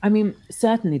 I mean,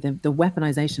 certainly the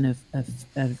weaponization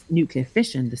of nuclear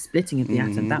fission, the splitting of the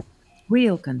atom, that's a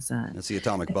real concern. It's the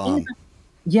atomic bomb.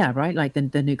 Yeah, right, like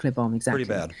the nuclear bomb, exactly.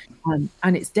 Pretty bad.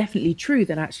 And it's definitely true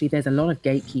that actually there's a lot of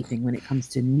gatekeeping when it comes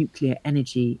to nuclear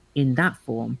energy in that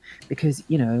form, because,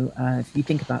 if you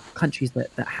think about countries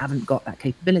that haven't got that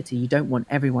capability, you don't want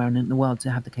everyone in the world to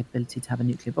have the capability to have a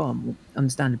nuclear bomb. Well,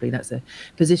 understandably, that's a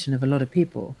position of a lot of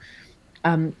people.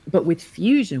 But with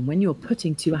fusion, when you're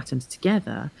putting two atoms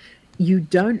together, you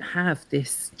don't have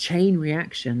this chain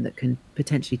reaction that can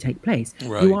potentially take place.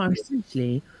 Right. You are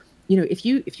essentially, if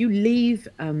you leave,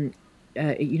 a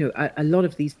lot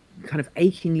of these kind of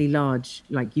achingly large,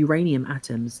 like uranium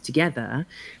atoms together,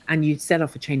 and you set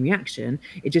off a chain reaction,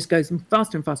 it just goes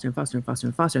faster and faster and faster and faster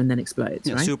and faster, and then explodes.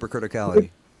 Yeah, right?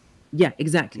 Supercriticality. Yeah,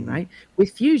 exactly, right?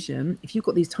 With fusion, if you've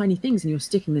got these tiny things and you're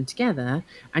sticking them together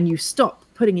and you stop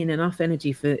putting in enough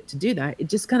energy for it to do that, it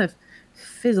just kind of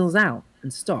fizzles out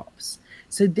and stops.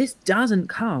 So this doesn't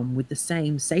come with the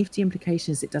same safety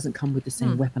implications. It doesn't come with the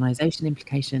same weaponization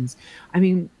implications. I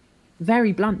mean,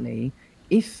 very bluntly,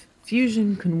 if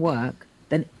fusion can work,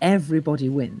 then everybody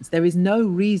wins. There is no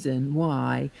reason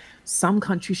why some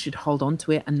countries should hold on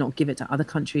to it and not give it to other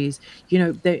countries.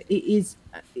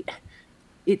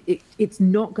 It's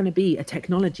not going to be a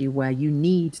technology where you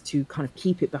need to kind of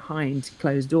keep it behind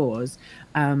closed doors.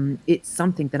 It's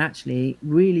something that actually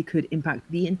really could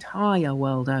impact the entire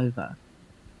world over.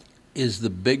 Is the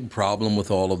big problem with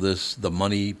all of this the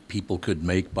money people could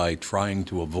make by trying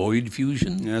to avoid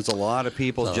fusion? There's a lot of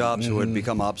people's jobs who would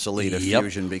become obsolete if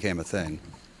fusion became a thing.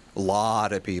 A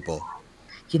lot of people.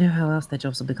 You know how else their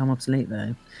jobs will become obsolete,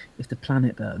 though? If the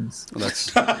planet burns. Well,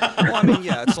 I mean,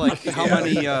 yeah, it's like how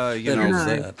many,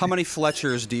 how many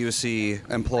Fletchers do you see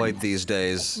employed these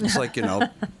days? It's like,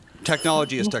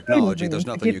 technology is technology. There's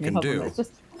nothing you can do.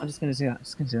 I'm just going to do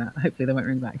that. Hopefully they won't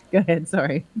ring back. Go ahead,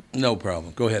 sorry. No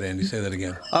problem. Go ahead, Andy. Say that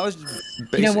again.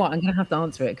 You know what? I'm going to have to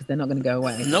answer it because they're not going to go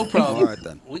away. No problem. All right,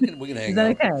 then. We can hang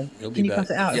out. Is that okay? Can you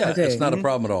cut it out? Yeah, it's not a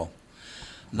problem at all.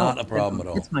 Not a problem at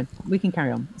all. It's fine. We can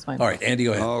carry on. It's fine. All right, Andy,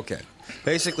 go ahead. Okay.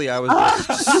 Basically, I was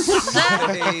just...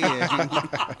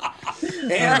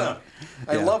 Anna,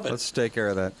 I love it. Let's take care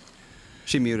of that.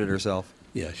 She muted herself.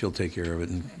 Yeah, she'll take care of it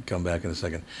and come back in a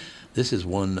second. This is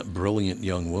one brilliant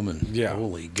young woman. Yeah.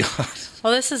 Holy God.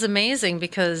 Well, this is amazing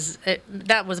because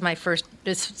that was my first,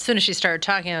 as soon as she started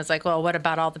talking, I was like, well, what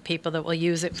about all the people that will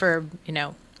use it for,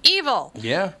 evil?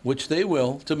 Yeah, which they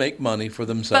will, to make money for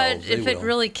themselves. But if it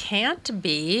really can't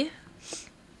be,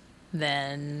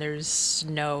 then there's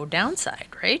no downside,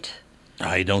 right?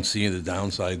 I don't see the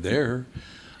downside there.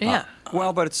 Yeah.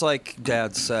 Well, but it's like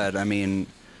Dad said. I mean,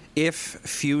 if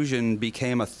fusion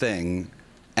became a thing,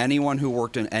 anyone who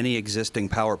worked in any existing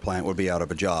power plant would be out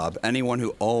of a job. Anyone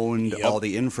who owned all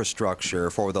the infrastructure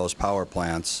for those power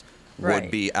plants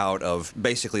would be out of,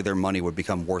 basically their money would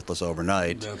become worthless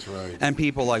overnight. That's right. And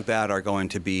people like that are going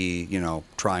to be,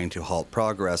 trying to halt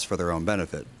progress for their own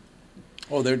benefit.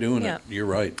 Oh, they're doing Yeah. it. You're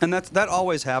right. And that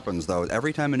always happens, though.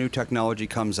 Every time a new technology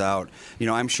comes out,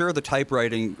 I'm sure the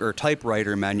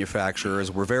typewriter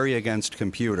manufacturers were very against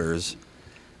computers,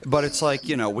 but it's like,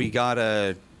 we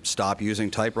gotta stop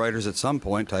using typewriters at some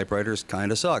point. Typewriters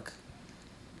kind of suck.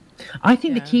 I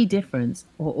think the Yeah. key difference,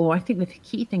 or I think the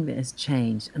key thing that has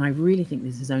changed, and I really think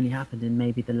this has only happened in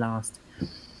maybe the last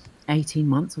 18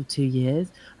 months or 2 years.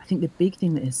 I think the big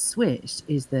thing that has switched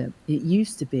is that it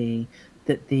used to be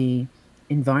that the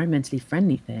environmentally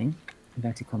friendly thing,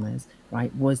 inverted commas,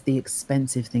 right, was the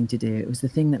expensive thing to do. It was the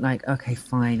thing that, like, okay,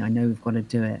 fine, I know we've got to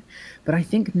do it. But I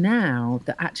think now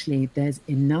that actually there's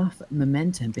enough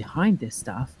momentum behind this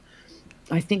stuff,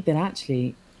 I think that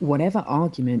actually whatever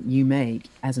argument you make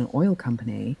as an oil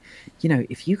company,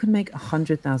 if you can make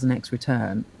 100,000x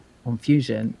return on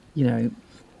fusion, you're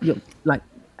like,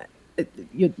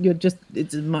 you're just,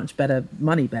 it's a much better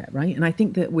money bet, right? And I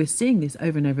think that we're seeing this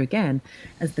over and over again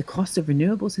as the cost of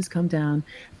renewables has come down,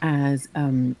 as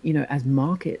as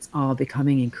markets are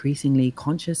becoming increasingly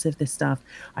conscious of this stuff.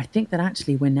 I think that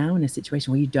actually we're now in a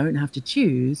situation where you don't have to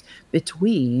choose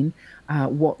between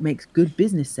what makes good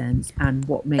business sense and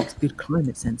what makes good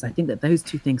climate sense. I think that those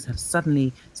two things have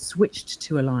suddenly switched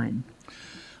to align.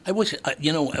 I wish,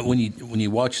 when you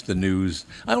watch the news,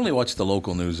 I only watch the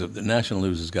local news. The national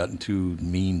news has gotten too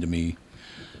mean to me.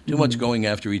 Too much going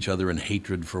after each other and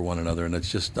hatred for one another, and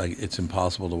it's just it's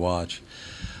impossible to watch.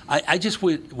 I just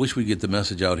wish we'd get the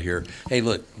message out here. Hey,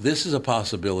 look, this is a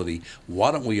possibility.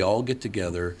 Why don't we all get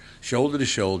together, shoulder to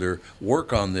shoulder,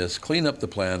 work on this, clean up the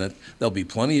planet? There'll be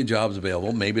plenty of jobs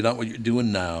available, maybe not what you're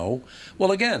doing now.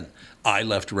 Well, again, I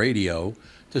left radio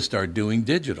to start doing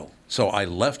digital. So I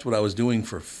left what I was doing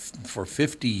for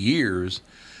 50 years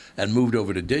and moved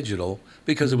over to digital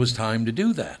because it was time to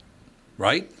do that,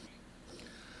 right?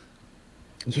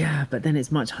 Yeah, but then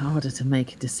it's much harder to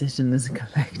make a decision as a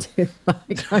collective.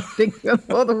 Like, I think of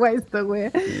all the ways that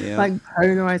we're like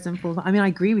polarized and full. I mean, I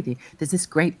agree with you. There's this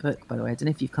great book, by the way. I don't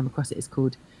know if you've come across it. It's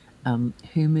called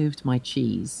 "Who Moved My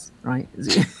Cheese?" Right?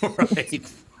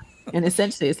 Right. And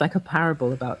essentially, it's like a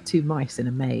parable about two mice in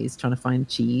a maze trying to find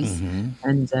cheese,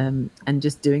 and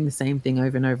just doing the same thing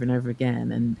over and over and over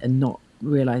again, and not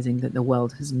realizing that the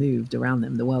world has moved around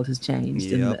them, the world has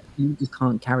changed, and that you just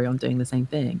can't carry on doing the same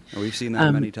thing. We've seen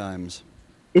that many times.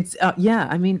 It's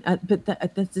I mean, but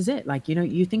that is it. Like,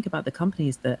 you think about the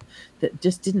companies that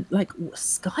just didn't, like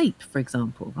Skype, for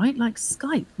example, right? Like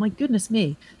Skype, my goodness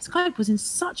me, Skype was in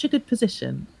such a good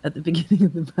position at the beginning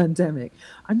of the pandemic.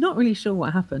 I'm not really sure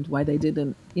what happened, why they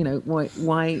didn't,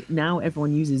 why now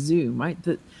everyone uses Zoom, right?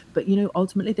 But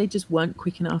ultimately they just weren't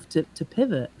quick enough to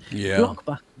pivot. Yeah.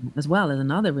 Blockbuster as well is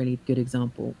another really good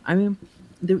example. I mean,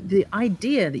 the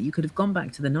idea that you could have gone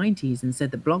back to the 90s and said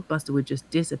that Blockbuster would just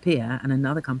disappear and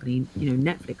another company,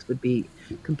 Netflix, would be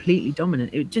completely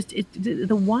dominant. It's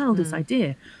the wildest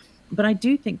idea. But I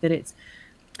do think that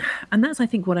and that's, I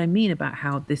think, what I mean about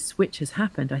how this switch has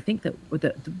happened. I think that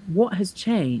what has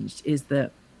changed is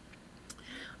that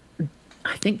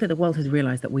I think that the world has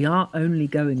realized that we are only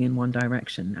going in one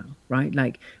direction now, right?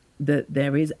 Like, that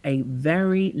there is a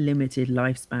very limited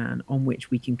lifespan on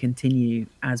which we can continue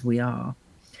as we are.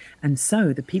 And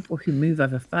so the people who move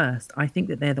over first, I think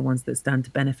that they're the ones that stand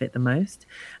to benefit the most.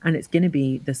 And it's going to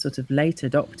be the sort of late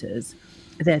adopters.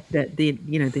 They're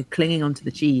clinging onto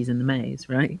the cheese in the maze,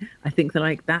 right? I think that,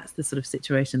 like, that's the sort of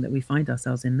situation that we find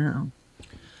ourselves in now.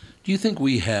 Do you think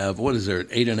we have, what is there,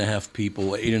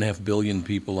 8.5 billion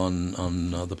people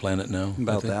on the planet now?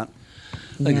 About that.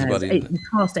 I think It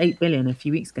passed 8 billion a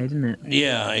few weeks ago, didn't it?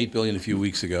 Yeah, 8 billion a few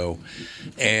weeks ago.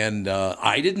 And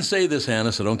I didn't say this,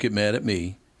 Hannah, so don't get mad at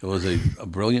me. It was a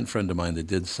brilliant friend of mine that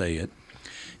did say it.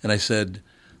 And I said,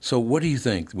 so what do you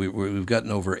think? We've gotten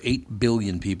over 8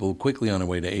 billion people, quickly on our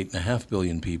way to 8.5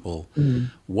 billion people.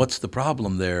 What's the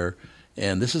problem there?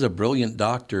 And this is a brilliant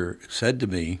doctor said to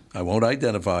me, I won't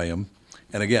identify him.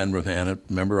 And again, Hannah,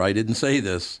 remember, I didn't say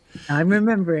this. I'm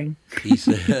remembering. He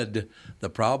said, the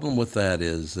problem with that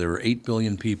is there are 8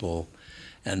 billion people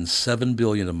and 7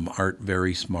 billion of them aren't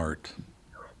very smart.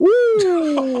 Woo!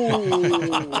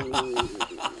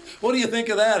 What do you think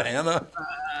of that, Hannah?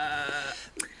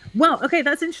 Well, okay,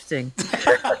 that's interesting.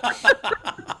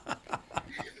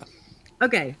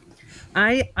 Okay,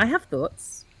 I have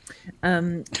thoughts.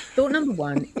 Thought number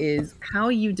one is, how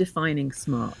are you defining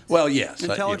smart? Well, yes.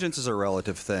 Intelligence is a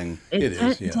relative thing. It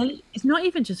is, yeah. It's not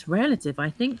even just relative. I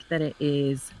think that it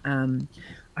is...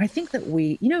 I think that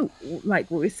we, like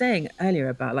what we were saying earlier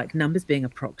about, like, numbers being a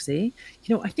proxy,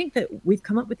 I think that we've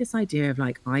come up with this idea of,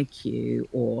 like, IQ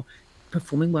or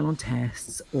performing well on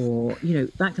tests or,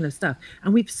 that kind of stuff.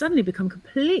 And we've suddenly become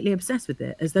completely obsessed with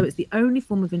it as though it's the only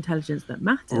form of intelligence that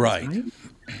matters. Right.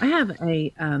 I have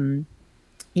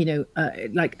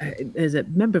there's a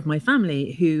member of my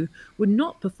family who would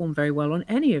not perform very well on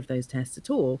any of those tests at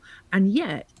all, and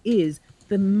yet is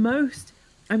the most,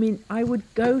 I would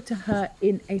go to her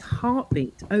in a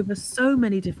heartbeat over so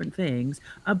many different things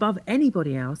above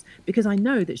anybody else, because I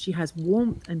know that she has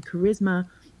warmth and charisma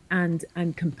and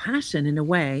compassion in a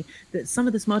way that some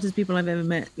of the smartest people I've ever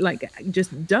met,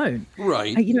 just don't.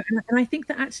 Right. And I think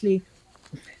that actually,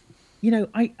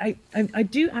 I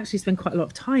do actually spend quite a lot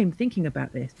of time thinking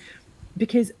about this,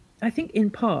 because I think in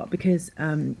part because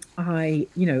I'm a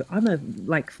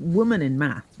woman in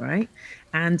math, right?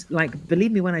 And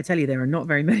believe me when I tell you, there are not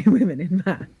very many women in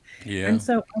math. Yeah. And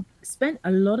so I've spent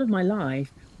a lot of my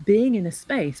life being in a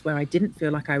space where I didn't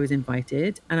feel like I was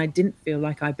invited and I didn't feel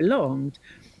like I belonged.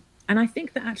 And I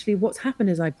think that actually what's happened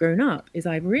as I've grown up is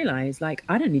I've realized, I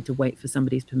don't need to wait for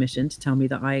somebody's permission to tell me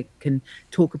that I can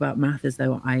talk about math as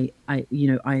though I am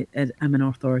an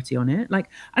authority on it. I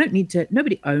don't need to,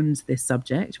 nobody owns this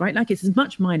subject, right? It's as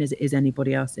much mine as it is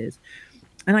anybody else's.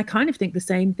 And I kind of think the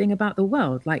same thing about the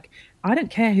world. I don't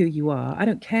care who you are. I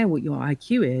don't care what your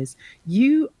IQ is.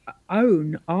 You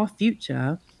own our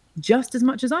future just as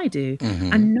much as I do.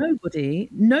 Mm-hmm. And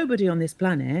nobody on this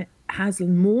planet has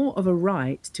more of a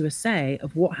right to a say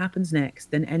of what happens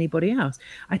next than anybody else.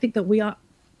 I think that we are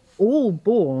all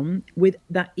born with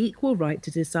that equal right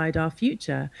to decide our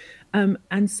future.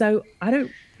 And so I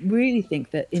don't really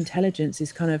think that intelligence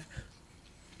is kind of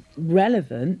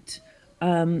relevant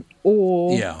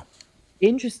or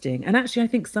interesting. And actually, I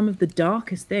think some of the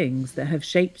darkest things that have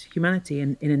shaped humanity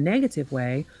in a negative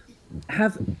way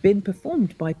have been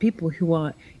performed by people who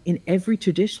are, in every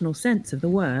traditional sense of the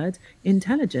word,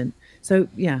 intelligent. So,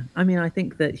 I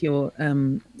think that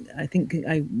I think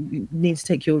I need to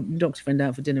take your doctor friend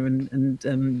out for dinner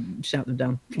and shout them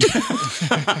down.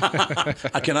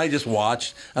 Can I just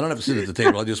watch? I don't have to sit at the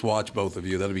table. I'll just watch both of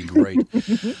you. That'd be great.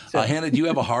 Hannah, do you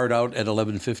have a hard out at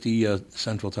 11:50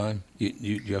 Central Time?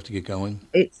 You have to get going?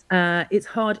 It's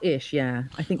hard-ish, yeah.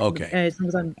 I think as long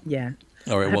as I'm,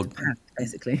 All right, well,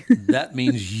 basically. That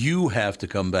means you have to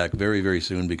come back very, very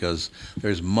soon, because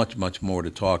there's much, much more to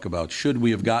talk about. Should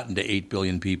we have gotten to 8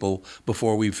 billion people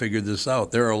before we figured this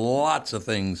out? There are lots of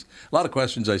things, a lot of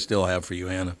questions I still have for you,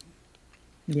 Hannah.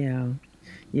 Yeah.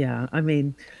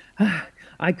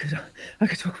 I could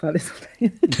talk about this all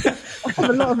day. I have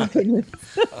a lot of opinions.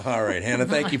 All right, Hannah,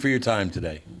 thank you for your time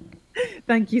today.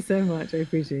 Thank you so much. I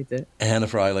appreciate it. Hannah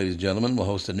Fry, ladies and gentlemen, will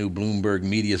host a new Bloomberg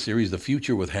media series, The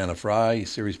Future with Hannah Fry.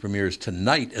 Series premieres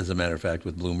tonight, as a matter of fact,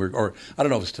 with Bloomberg. Or I don't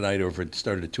know if it's tonight or if it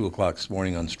started at 2 o'clock this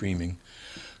morning on streaming.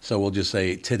 So we'll just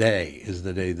say today is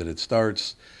the day that it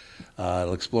starts.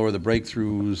 It'll explore the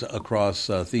breakthroughs across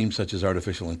themes such as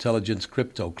artificial intelligence,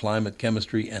 crypto, climate,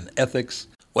 chemistry, and ethics.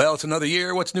 Well, it's another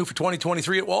year. What's new for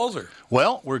 2023 at Walzer?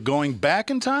 Well, we're going back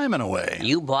in time in a way.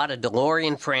 You bought a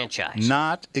DeLorean franchise.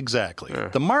 Not exactly.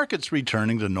 The market's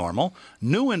returning to normal.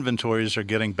 New inventories are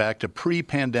getting back to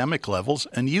pre-pandemic levels,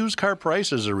 and used car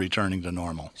prices are returning to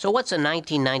normal. So what's a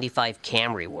 1995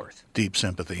 Camry worth? Deep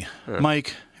sympathy.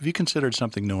 Mike, have you considered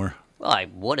something newer? Well, I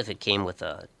would if it came with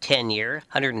a 10-year,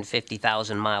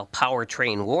 150,000-mile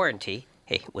powertrain warranty.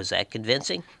 Hey, was that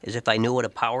convincing? As if I knew what a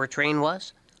powertrain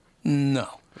was? No.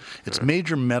 It's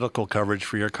major medical coverage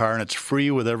for your car, and it's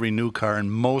free with every new car and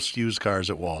most used cars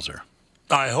at Walzer.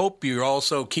 I hope you're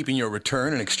also keeping your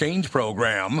return and exchange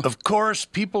program. Of course,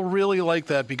 people really like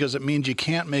that because it means you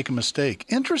can't make a mistake.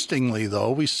 Interestingly,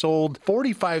 though, we sold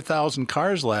 45,000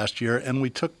 cars last year, and we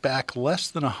took back less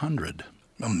than 100.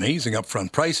 Amazing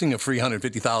upfront pricing, a free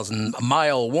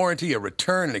 150,000-mile warranty, a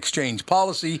return and exchange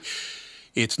policy.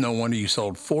 It's no wonder you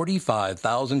sold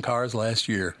 45,000 cars last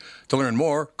year. To learn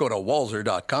more, go to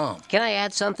walzer.com. Can I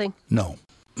add something? No.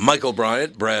 Michael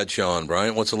Bryant, Brad Sean.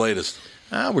 Bryant, what's the latest?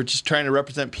 We're just trying to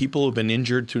represent people who've been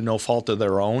injured through no fault of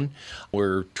their own.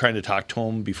 We're trying to talk to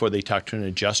them before they talk to an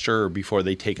adjuster or before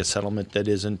they take a settlement that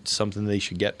isn't something they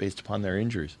should get based upon their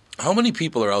injuries. How many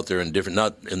people are out there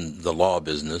not in the law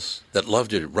business, that love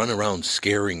to run around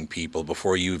scaring people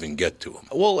before you even get to them?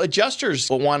 Well, adjusters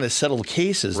want to settle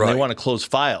cases and they want to close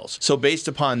files. So based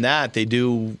upon that, they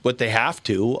do what they have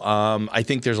to. I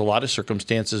think there's a lot of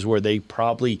circumstances where they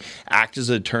probably act as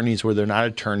attorneys where they're not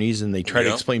attorneys, and they try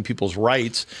to explain people's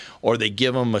rights, or they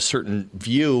give them a certain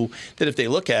view that if they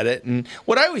look at it. And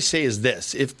what I always say is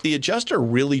this: if the adjuster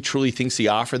really truly thinks the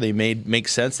offer they made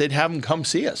makes sense, they'd have them come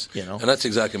see us. And that's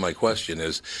exactly my question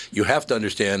is, you have to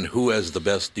understand who has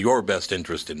your best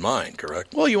interest in mind,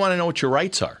 correct? Well, you want to know what your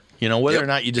rights are. Whether or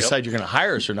not you decide you're going to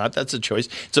hire us or not, that's a choice.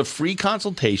 It's a free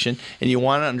consultation, and you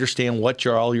want to understand what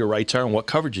all your rights are and what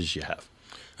coverages you have.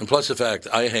 And plus the fact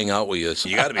I hang out with you, so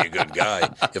you got to be a good guy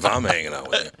if I'm hanging out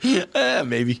with you.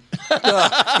 Maybe.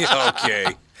 Okay.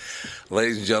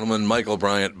 Ladies and gentlemen, Michael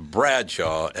Bryant,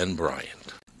 Bradshaw, and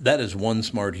Bryant. That is one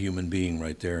smart human being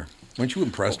right there. Weren't you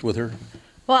impressed with her?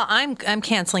 Well, I'm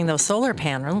canceling those solar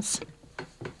panels.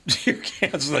 You're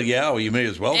canceling? Yeah, well, you may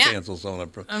as well cancel solar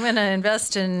panels. I'm going to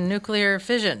invest in nuclear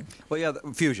fission. Well, yeah,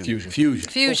 fusion.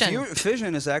 Fusion. Well,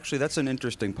 fission is actually, that's an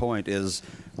interesting point, is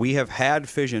we have had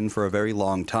fission for a very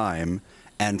long time,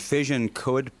 and fission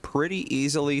could pretty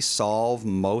easily solve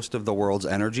most of the world's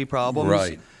energy problems.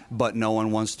 Right. But no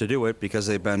one wants to do it because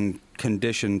they've been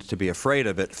conditioned to be afraid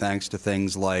of it thanks to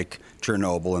things like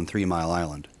Chernobyl and 3 Mile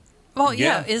Island. Well,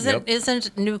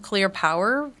 isn't nuclear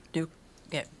power?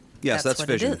 Yes, that's what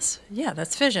fission. It is. Yeah,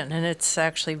 that's fission, and it's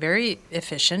actually very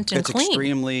efficient and clean. It's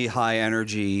extremely high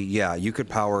energy. Yeah, you could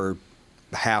power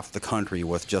half the country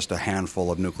with just a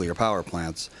handful of nuclear power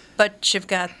plants. But you've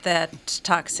got that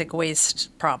toxic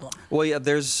waste problem. Well, yeah,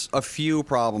 there's a few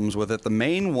problems with it. The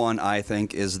main one, I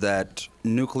think, is that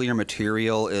nuclear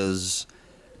material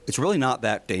it's really not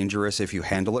that dangerous if you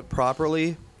handle it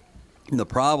properly. And the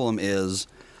problem is,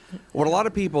 what a lot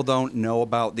of people don't know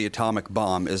about the atomic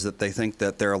bomb is that they think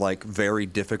that they're like very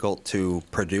difficult to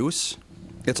produce.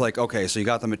 It's like, okay, so you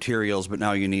got the materials, but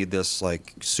now you need this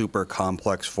like super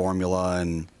complex formula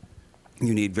and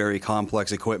you need very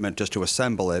complex equipment just to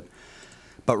assemble it.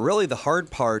 But really the hard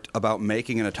part about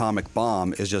making an atomic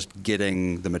bomb is just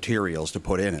getting the materials to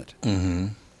put in it. Mm-hmm.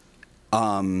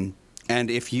 And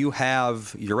if you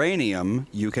have uranium,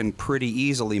 you can pretty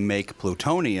easily make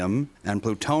plutonium, and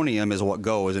plutonium is what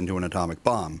goes into an atomic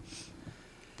bomb.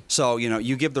 So,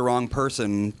 you give the wrong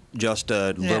person just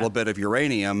a little bit of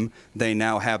uranium, they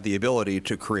now have the ability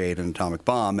to create an atomic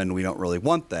bomb, and we don't really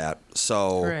want that.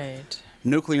 So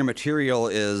nuclear material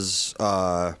is,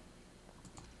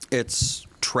 it's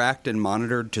tracked and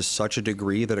monitored to such a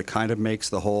degree that it kind of makes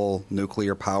the whole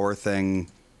nuclear power thing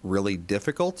really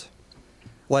difficult.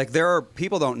 Like,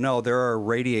 people don't know, there are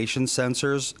radiation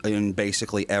sensors in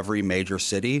basically every major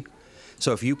city.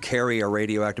 So if you carry a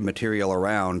radioactive material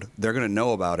around, they're going to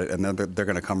know about it, and then they're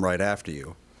going to come right after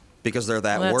you because they're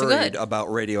that worried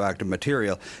about radioactive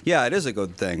material. Yeah, it is a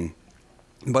good thing.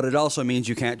 But it also means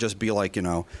you can't just be like,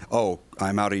 oh,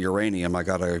 I'm out of uranium. I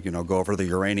got to, go over to the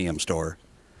uranium store.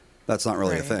 That's not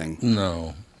really a thing.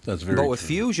 No, that's very But with true.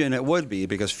 fusion, it would be,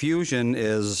 because fusion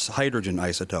is hydrogen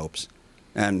isotopes.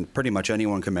 And pretty much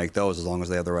anyone can make those as long as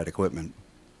they have the right equipment.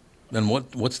 And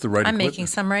what's the right I'm equipment? making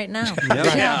some right now.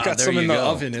 I've got some in the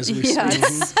oven as we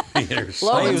speak.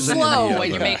 Slow and slow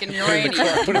when you're making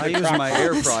uranium. I use my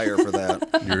air fryer for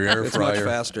that. Your air It's fryer. much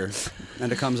faster,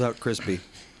 and it comes out crispy.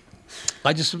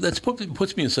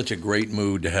 Puts me in such a great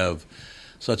mood to have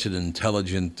such an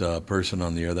intelligent person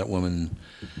on the air. That woman,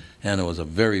 Hannah, was a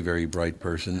very, very bright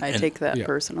person. I take that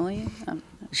personally.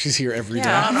 She's here every day.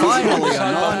 Finally,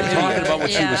 I'm talking about what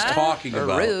she was talking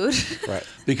about. Rude. Right.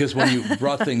 Because when you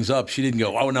brought things up, she didn't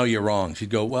go, "Oh no, you're wrong."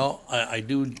 She'd go, "Well, I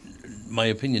do. My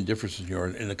opinion differs from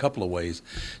yours in a couple of ways."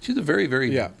 She's a very, very,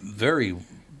 very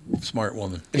smart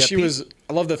woman. And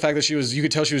I love the fact that you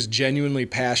could tell she was genuinely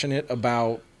passionate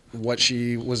about what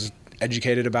she was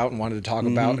educated about and wanted to talk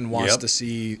about and wants to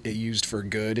see it used for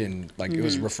good. And it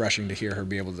was refreshing to hear her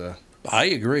be able to. I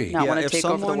agree. Not want to take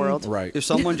over the world. Right. If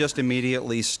someone just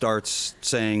immediately starts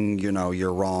saying,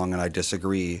 you're wrong and I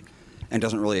disagree, and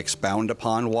doesn't really expound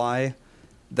upon why,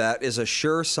 that is a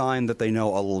sure sign that they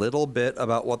know a little bit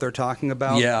about what they're talking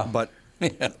about, but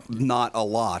not a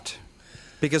lot.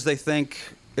 Because they think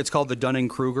it's called the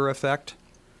Dunning-Kruger effect.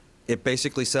 It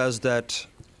basically says that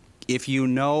if you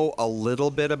know a little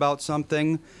bit about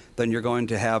something, then you're going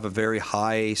to have a very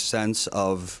high sense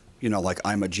of,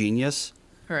 I'm a genius.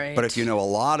 Right. But if you know a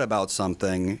lot about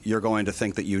something, you're going to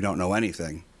think that you don't know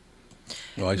anything.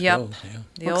 Well, I suppose,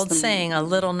 The old saying, a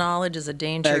little knowledge is a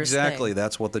dangerous thing. Exactly.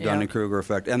 That's what the Dunning-Kruger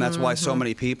effect. And that's why so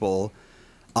many people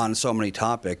on so many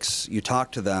topics, you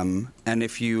talk to them, and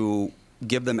if you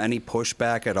give them any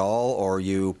pushback at all or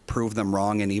you prove them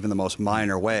wrong in even the most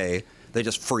minor way, they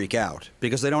just freak out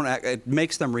because it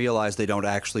makes them realize they don't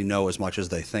actually know as much as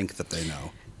they think that they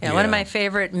know. Yeah, one of my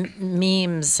favorite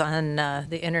memes on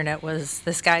the internet was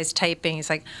this guy's typing. He's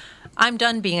like, "I'm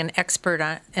done being an expert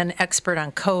on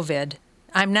COVID.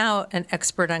 I'm now an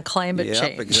expert on climate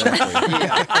change." Exactly.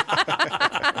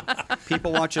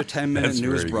 People watch a 10-minute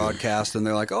news broadcast and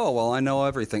they're like, "Oh, well, I know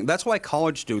everything." That's why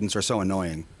college students are so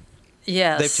annoying.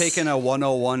 Yes. They've taken a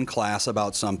 101 class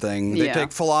about something. They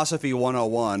take philosophy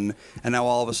 101, and now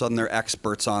all of a sudden they're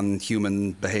experts on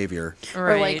human behavior. Right.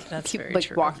 Or like, That's very like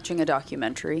true. watching a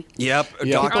documentary. Yep.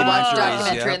 People watch Documentaries. a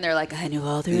documentary Yep. and they're like, I know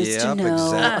all there is to Yep, know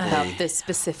exactly. about this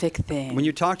specific thing. When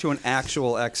you talk to an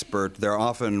actual expert, they're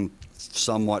often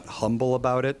somewhat humble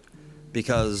about it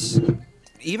because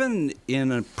even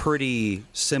in a pretty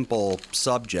simple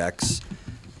subjects,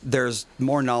 there's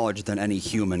more knowledge than any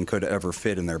human could ever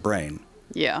fit in their brain.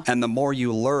 Yeah. And the more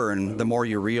you learn, the more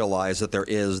you realize that there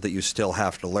is that you still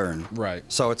have to learn. Right.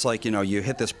 So it's like, you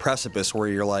hit this precipice where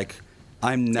you're like,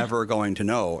 I'm never going to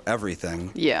know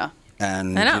everything. Yeah.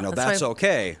 And, I know, that's that's why-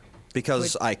 okay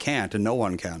because I can't and no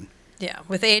one can. Yeah,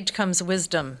 with age comes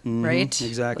wisdom, right?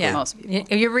 exactly. Yeah. Most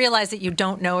people. You realize that you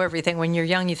don't know everything. When you're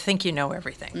young, you think you know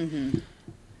everything.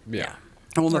 Mm-hmm. Yeah.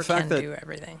 Well, the Or fact can that do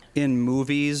everything. in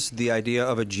movies, the idea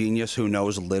of a genius who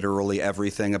knows literally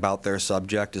everything about their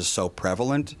subject is so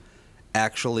prevalent,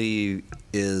 actually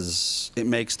it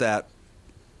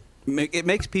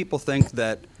makes people think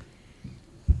that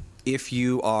if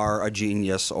you are a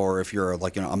genius or if you're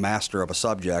like a master of a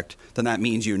subject, then that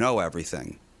means you know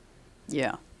everything.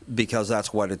 Yeah. Because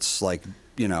that's what it's like,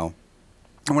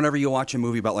 whenever you watch a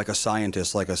movie about like a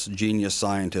scientist, like a genius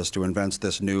scientist who invents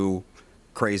this new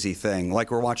crazy thing,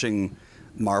 like we're watching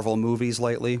Marvel movies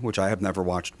lately, which I have never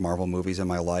watched Marvel movies in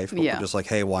my life, but we're just like,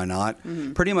 hey, why not?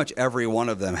 Mm-hmm. Pretty much every one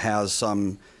of them has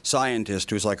some scientist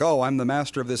who's like, oh, I'm the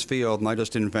master of this field and I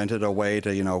just invented a way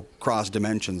to, cross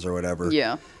dimensions or whatever.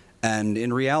 Yeah. And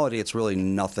in reality, it's really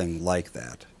nothing like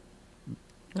that.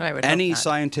 I would hope Any not.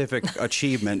 scientific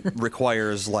achievement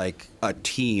requires like a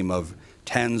team of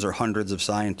tens or hundreds of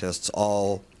scientists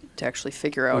all To actually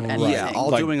figure out anything. yeah, all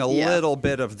doing a little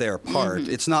bit of their part.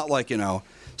 It's not like,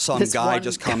 some This guy one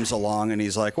just comes along and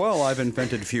he's like, well, I've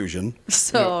invented fusion.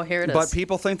 So here it is. But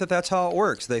people think that that's how it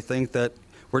works. They think that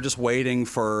we're just waiting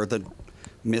for the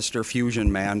Mr.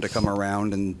 Fusion Man to come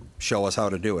around and show us how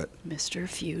to do it. Mr.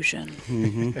 Fusion.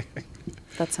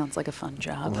 That sounds like a fun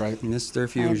job. Right. Mr.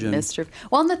 Fusion.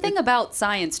 Well, and the thing about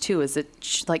science too is it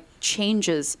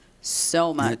changes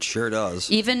so much. It sure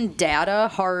does. Even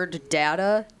hard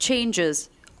data changes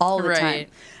all the time. Right.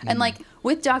 And like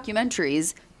with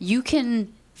documentaries, you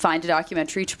can find a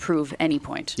documentary to prove any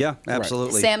point. Yeah,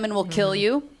 absolutely. Salmon will kill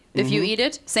you if you eat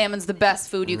it. Salmon's the best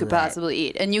food you could possibly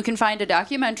eat. And you can find a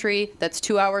documentary that's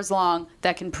 2 hours long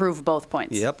that can prove both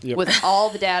points. Yep. With all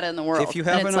the data in the world. If you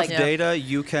have And it's enough like, data,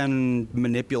 you can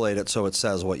manipulate it so it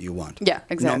says what you want. Yeah,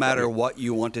 exactly. No matter what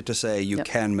you want it to say, you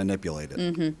can manipulate it.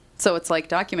 Mm-hmm. So it's like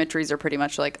documentaries are pretty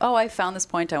much like, oh, I found this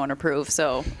point I want to prove,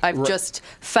 so I've just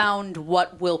found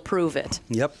what will prove it.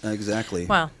 Yep, exactly.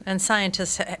 Well, and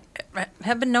scientists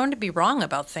have been known to be wrong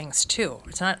about things too.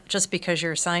 It's not just because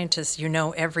you're a scientist you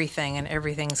know everything and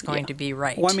everything's going to be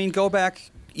right. Well, I mean, go back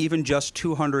even just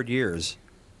 200 years.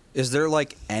 Is there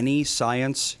like any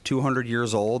science 200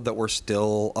 years old that we're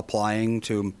still applying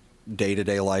to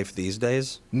day-to-day life these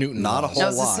days? Newton Not a laws. whole I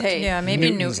was to lot. say, Yeah,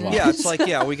 maybe Newton's Newton. law. Yeah, it's like,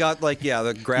 we got like,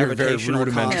 the gravitational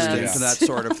rudimentary, constant yes. and that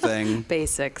sort of thing.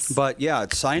 basics. But yeah,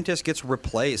 science gets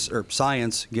replaced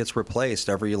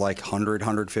every like 100,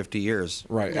 150 years.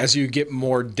 Right. As you get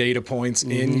more data points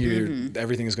in,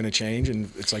 everything is going to change, and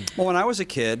it's like Well, when I was a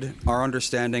kid, our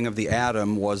understanding of the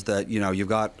atom was that, you've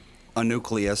got a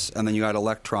nucleus and then you got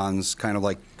electrons kind of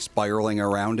like spiraling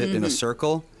around it in a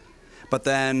circle. But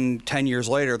then 10 years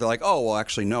later, they're like, oh, well,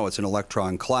 actually, no, it's an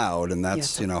electron cloud, and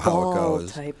that's, it's a how it ball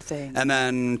goes. type thing. And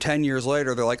then 10 years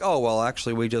later, they're like, oh, well,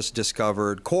 actually, we just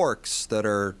discovered quarks that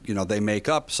are, they make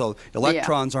up. So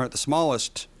electrons aren't the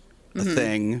smallest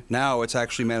thing. Now it's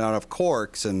actually made out of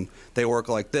quarks, and they work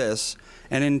like this.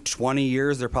 And in 20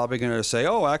 years, they're probably going to say,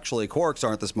 oh, actually, quarks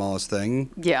aren't the smallest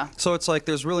thing. Yeah. So it's like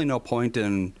there's really no point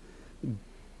in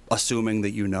assuming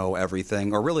that you know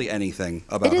everything or really anything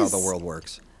about how the world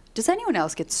works. Does anyone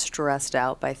else get stressed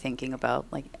out by thinking about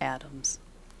like atoms?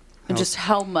 And just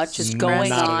how much is going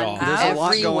Not at on all. There's a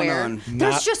lot going everywhere? on.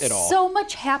 There's Not just at all. so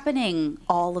much happening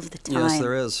all of the time. Yes,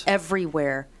 there is.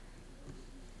 Everywhere.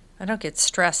 I don't get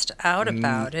stressed out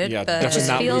about it, yeah, but It just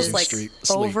Not feels losing like sleep.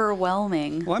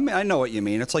 overwhelming. Well, I mean, I know what you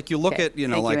mean. It's like you look Okay. at, Thank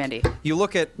you, like Andy. you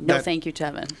look at No, that, thank you,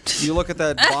 Tevin. you look at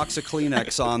that box of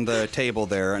Kleenex on the table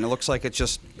there, and it looks like it's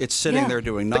sitting Yeah, there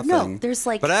doing but nothing. no, there's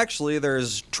like- But actually,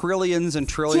 there's trillions and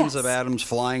trillions of Yes. atoms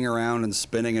flying around and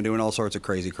spinning and doing all sorts of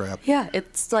crazy crap. Yeah,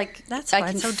 it's like That's I why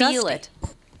can it's so feel dusty. it.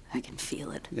 I can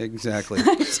feel it. Exactly.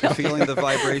 Feeling the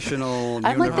vibrational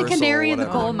I'm like the universal canary in the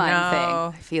whatever. coal mine no.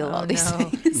 thing. I feel all these no.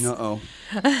 things. Uh-oh.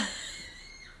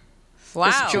 Wow.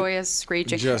 This joyous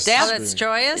screeching. Just Dad, Oh, that's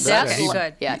joyous? Dad, Okay,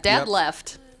 good. Yeah, Dad Yep.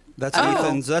 left. That's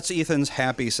Ethan's. That's Ethan's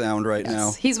happy sound right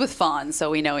now. He's with Fawn, so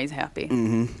we know he's happy.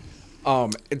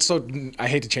 And so I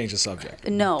hate to change the subject.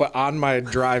 No. But on my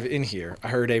drive in here, I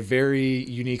heard a very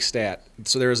unique stat.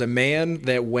 So there was a man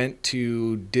that went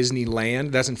to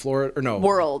Disneyland. That's in Florida, or no?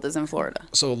 World is in Florida.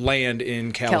 So land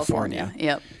in California.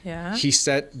 Yep. Yeah. He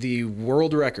set the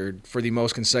world record for the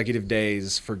most consecutive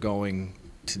days for going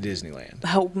to Disneyland.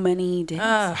 How many days?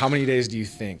 How many days do you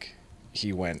think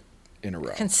he went in a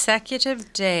row?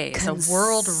 Consecutive days. A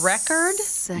world record?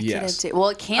 Yes. Well,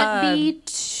 it can't be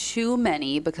too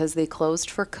many because they closed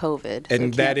for COVID. So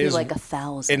And it that can't be is like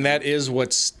 1,000. And that is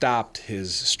what stopped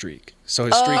his streak. So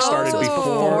his streak started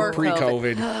before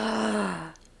pre-COVID.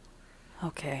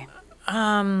 Okay.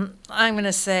 I'm going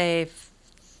to say,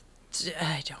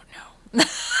 I don't know.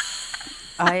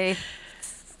 I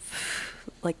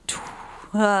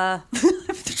I'm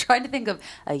trying to think of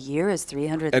a year is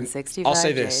 365 I'll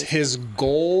say this: days. his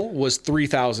goal was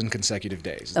 3,000 consecutive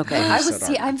days. Okay,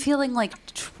 I'm feeling like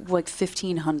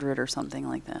 1,500 or something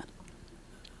like that.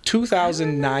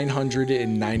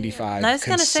 2,995. I was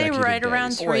going to say right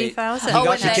around 3,000. He got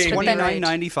and to that's what they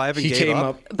 29.95 and He gave came up.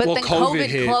 up. But well, then COVID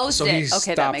hit, closed so it. he Okay, that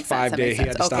stopped makes sense. 5 days. He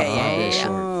had to stop Okay, 5 days yeah.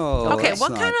 short. Oh, Okay, that's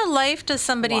what not- kind of life does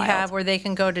somebody Wild. have where they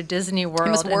can go to Disney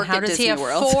World? must work and how at does he Disney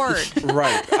World. afford?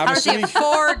 Right. How does he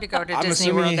afford to go to I'm Disney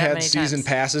assuming World he that had many season times?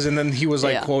 passes, and then he was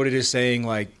like Yeah. quoted as saying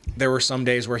like there were some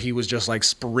days where he was just like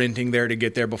sprinting there to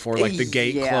get there before like the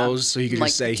gate Yeah. closed, so he could Like,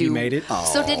 just say he do- made it.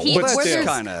 So did he? But Were still.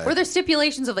 were there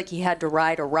stipulations of like he had to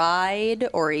ride a ride,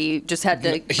 or he just had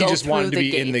to? He go just wanted through to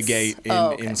be the in the gates?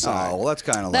 gate inside. Oh, well, that's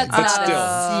kind of That's like. But not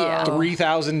still, yeah.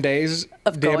 3,000 days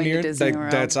Of damn going to near. Disney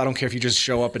World. That's I don't care if you just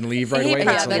show up and leave right He away.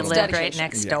 that's probably a lived dedication. right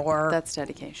next Yeah. door. That's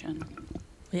dedication.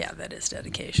 Yeah, that is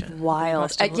dedication. Wild.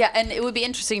 Must have- Yeah, and it would be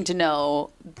interesting to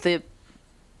know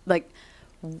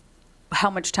how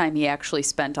much time he actually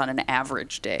spent on an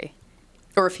average day,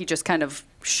 or if he just kind of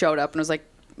showed up and was like,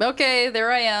 "Okay,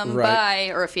 there I am, Right.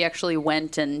 bye," or if he actually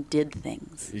went and did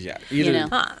things. Yeah, You either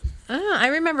know? I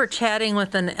remember chatting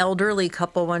with an elderly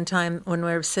couple one time when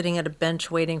we were sitting at a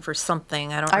bench waiting for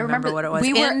something. I don't remember what it was.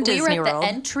 We were, in Disney we were at World. the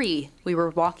entry. We were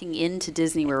walking into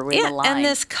Disney. We were waiting in line. And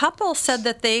this couple said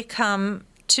that they come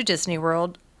to Disney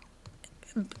World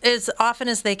as often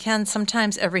as they can,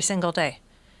 sometimes every single day.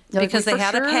 Like, Because for they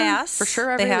had sure- a pass. for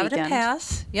sure every They have weekend. a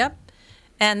pass. Yep.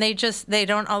 And they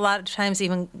don't a lot of times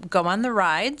even go on the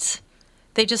rides.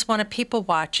 They just want to people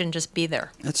watch and just be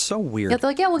there. It's so weird. Yeah,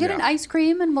 they're like, "Yeah, we'll get Yeah. an ice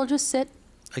cream and we'll just sit."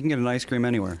 I can get an ice cream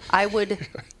anywhere. I would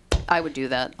do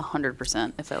that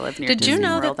 100% if I lived near Did Disney you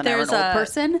know World that and I were an there's old a-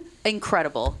 person.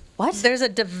 Incredible. What? There's a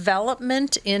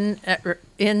development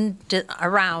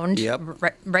around Yep.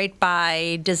 right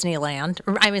by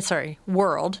Disneyland.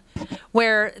 World,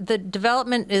 where the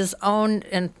development is owned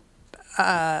and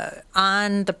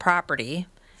on the property,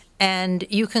 and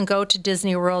you can go to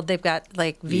Disney World. They've got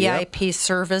like VIP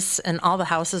service, and all the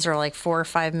houses are like $4 or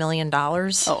 $5 million. Oh,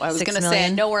 I was $6 going to say, I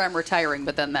million. know where I'm retiring,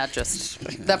 but then that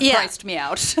Yeah. priced me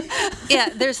out.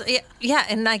 Yeah,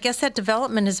 and I guess that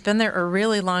development has been there a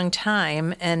really long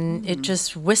time, and it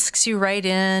just whisks you right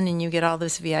in, and you get all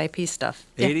this VIP stuff.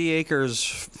 Yeah. 80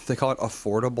 acres, they call it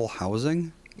affordable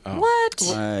housing? What?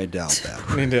 I doubt that.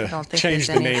 I need to I don't think change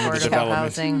there's the any name of the affordable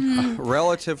development. housing.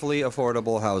 Relatively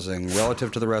affordable housing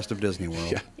relative to the rest of Disney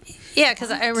World. Yeah,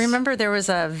 because I remember there was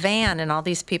a van, and all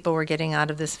these people were getting out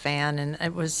of this van, and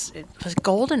it was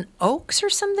Golden Oaks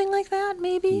or something like that,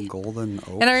 maybe. Golden Oaks.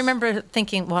 And I remember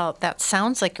thinking, well, that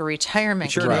sounds like a retirement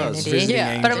It sure does. community. Visiting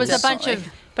Yeah. But it was a Definitely.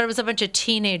 bunch of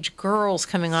teenage girls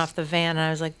coming off the van, and I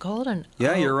was like, Golden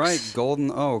Yeah, you're right. Oaks.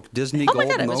 Golden Oak. Oh my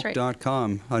God, I was right.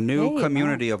 DisneyGoldenOak.com. A new Hey,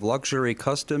 community of luxury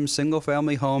custom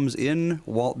single-family homes in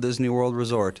Walt Disney World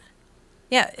Resort.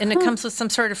 Yeah, and it comes with some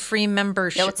sort of free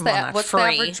membership. Yeah, what's the Well, not what's the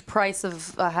free. average price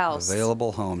of a house?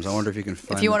 Available homes. I wonder if you can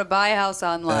find If you want to buy a house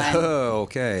online Oh,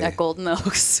 okay. at Golden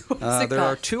Oaks, what does it There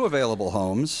are cost? 2 available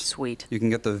homes. Sweet. You can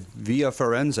get the Via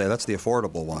Firenze. That's the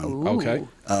affordable one. Okay.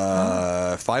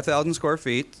 5,000 square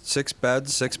feet, 6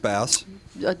 beds, 6 baths.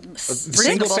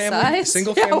 Reasonable size.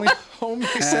 Single family home.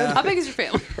 They said. How big is your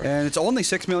family? And it's only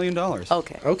 $6 million.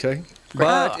 Okay. Okay.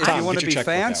 But if Tom, you want get to your be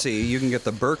checkbook out. fancy, you can get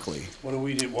the Berkeley. What do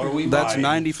we That's buy?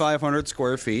 9,500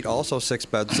 square feet, also 6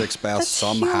 beds, 6 baths That's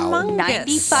somehow. humongous.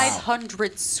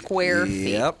 9,500 square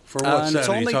feet. Yep. For what And it's set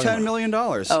are you only talking $10 about? million.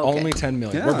 Okay. Only 10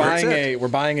 million. Yeah, we're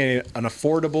that's buying it. an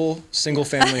affordable single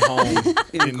family home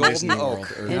in Golden Disney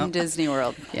Oak. World. In Disney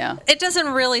World, yeah. It doesn't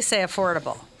really say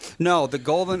affordable. No, the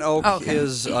Golden Oak Okay.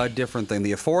 is a different thing.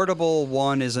 The affordable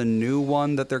one is a new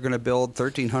one that they're going to build,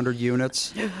 1,300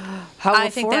 units. How I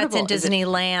think that's in affordable is it?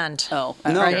 Disneyland. Oh,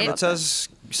 No, Right? it says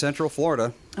Central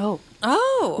Florida. Oh.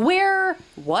 Oh. Where?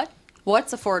 What?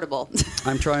 What's affordable?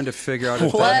 I'm trying to figure out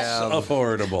if they That's have.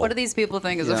 affordable. What do these people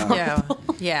think is Yeah.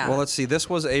 affordable? Yeah. Well, let's see. This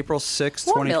was April 6th,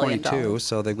 $1 million. 2022,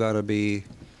 so they've got to be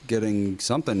getting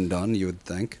something done, you would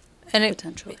think. And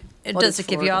Potentially. It What does is it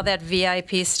give you all that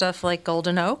VIP stuff like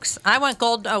Golden Oaks? I want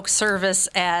Golden Oaks service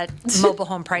at mobile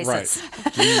home prices.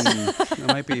 That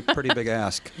might be a pretty big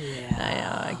ask.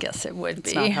 Yeah, I guess it would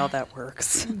It's be. not how that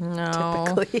works. No,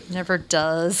 typically. never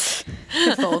does.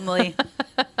 If only.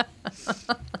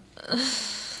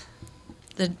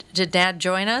 Did Dad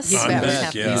join us? He's I'm back.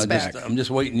 back. Yeah, He's back. I'm just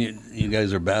waiting. You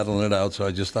guys are battling it out, so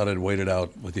I just thought I'd wait it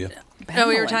out with you. No,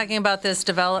 we were talking about this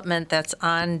development that's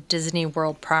on Disney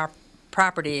World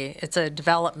property. It's a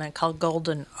development called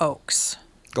Golden Oaks.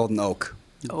 Golden Oak.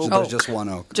 Oak. So there's just one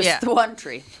oak. Just Yeah. the one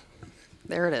tree.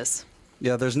 There it is.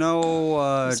 Yeah, there's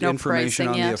no, There's no information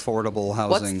on pricing the yet. affordable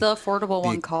What's housing. the affordable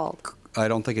one called? I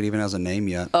don't think it even has a name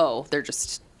yet. Oh, they're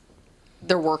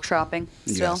workshopping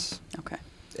still? Yes. Okay.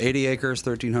 80 acres,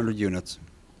 1,300 units.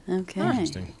 Okay.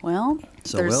 Interesting. Well,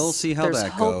 So there's- we'll see how there's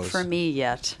that hope goes. for me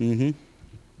yet.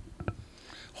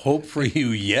 Hope for you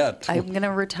yet. I'm going to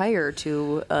retire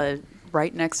to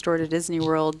right next door to Disney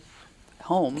World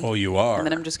home. Oh, you are. And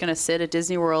then I'm just going to sit at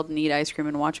Disney World and eat ice cream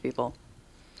and watch people.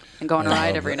 And go on a I ride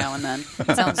love every that. now and then.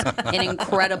 It sounds an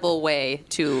incredible way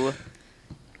to,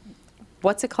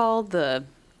 what's it called?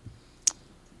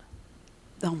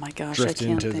 Oh my gosh, Drift I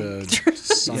can't into think. the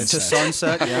sunset. To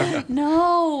sunset, yeah.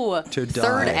 No. To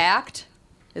Third die. act?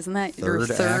 Isn't that your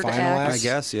third Final act? I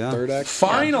guess, yeah. Third act.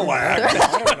 Final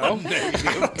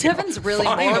act. Tevin's really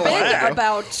Final morbid act.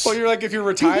 about. Well, you're like, if you're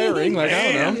retiring, like,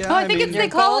 I don't know. Yeah, Oh, I think mean, it's, they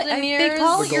call it. golden They years?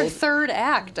 call it The your gold- third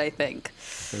act. I think.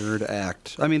 Third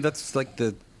act. I mean, that's like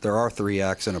there are 3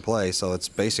 acts in a play, so it's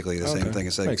basically the same Okay. thing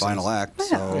as saying Makes final sense. act.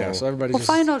 So, Yeah, so everybody Well, just...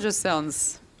 final just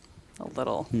sounds a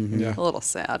little, Yeah. a little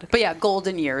sad. But yeah,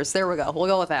 golden years. There we go. We'll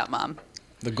go with that, Mom.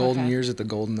 The golden years at the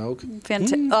Golden Oak.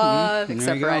 Except you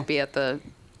for go. I'd be at the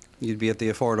you'd be at the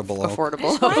affordable oak.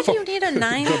 affordable. Why do you need a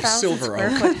 9,000 Silver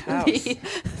square Oak. foot house?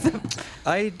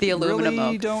 I The aluminum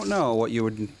really oak. don't know what you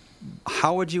would.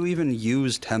 How would you even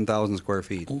use 10,000 square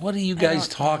feet? What are you guys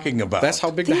talking about? That's how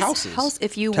big the This house is. house,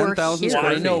 if you were 10,000 here, Well,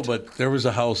 square I know, feet. but there was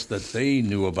a house that they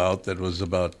knew about that was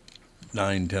about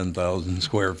 10,000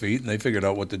 square feet, and they figured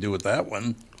out what to do with that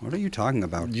one. What are you talking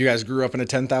about? You guys grew up in a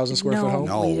 10,000 square foot home?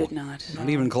 No. we did not. Not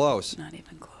even close. Not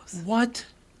even close. What?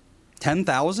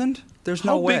 10,000? There's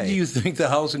How no way. big do you think the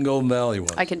house in Golden Valley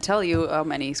was? I can tell you how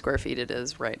many square feet it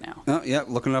is right now. Oh, yeah,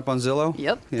 looking it up on Zillow.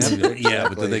 Yep. Yeah, Yeah,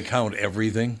 but did they count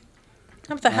everything?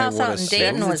 The house would out in assume.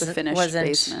 Dayton It's a finished wasn't.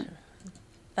 basement.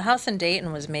 The house in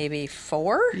Dayton was maybe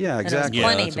 4. Yeah, and it was exactly. Yeah,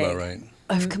 plenty that's big. about right.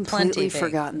 I've Plenty completely big.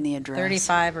 forgotten the address.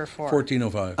 35 or 4.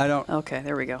 1405. I don't. Okay,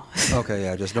 there we go. Okay,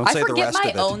 yeah, just don't I say the forget rest my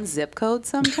of it. own zip code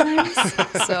sometimes.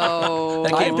 So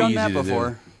That can't I've be done easy that to do.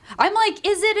 before. I'm like,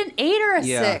 is it an 8 or a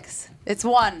Yeah. 6? It's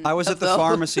one. I was of at the those.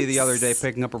 pharmacy the other day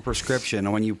picking up a prescription,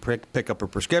 and when you pick up a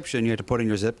prescription, you have to put in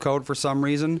your zip code for some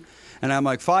reason. And I'm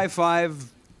like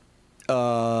 55.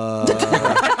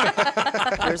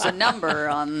 There's a number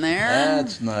on there.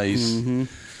 That's nice.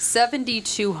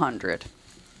 7,200.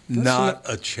 Not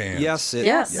a chance. Yes, it.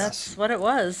 Yes, yes. that's what it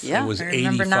was. Yeah. It was I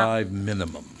remember 85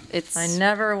 minimum. It's I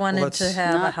never wanted to that's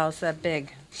have a not house that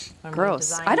big. when we gross.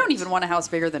 designed I don't it. even want a house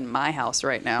bigger than my house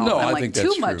right now. No, I'm I like, think too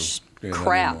that's much true. Yeah, not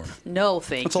crap. anymore. No,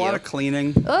 thank It's you. a lot of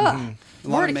cleaning. Ugh. A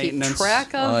lot More of to keep maintenance.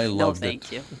 track of. I no, loved it.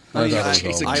 thank you. I yeah, thought it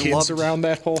was The I all- kids loved- around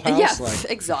that whole house? Yeah,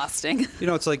 Like, exhausting. You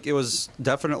know, it's like it was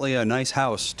definitely a nice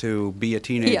house to be a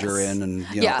teenager Yes. in, and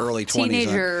you know, Yeah, early 20s.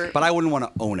 teenager- But I wouldn't want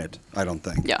to own it. I don't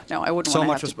think. Yeah, no, I wouldn't So want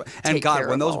much to have was, to and take God, care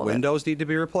when of those all of it. windows need to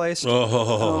be replaced,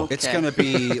 Oh, it's Okay. going to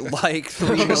be like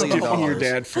 $3 million. giving your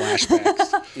dad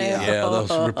flashbacks.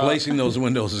 yeah. Replacing those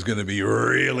windows is going to be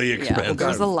really Yeah, expensive.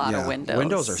 there's a lot of Yeah. windows.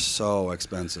 Windows are so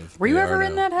expensive. Were you They ever are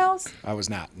in now. that house? I was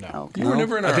not, no. Okay. You were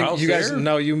never in our I think house you guys, there?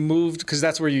 no, you moved, because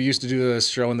that's where you used to do the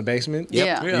show in the basement?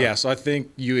 Yep. Yeah. Yeah, so I think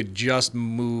you had just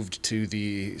moved to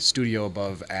the studio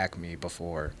above Acme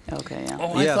before. Okay, yeah.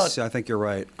 Oh, I Yes, thought. I think you're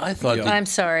right. I thought. Yeah. that- I'm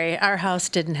sorry, our house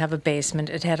didn't have a basement.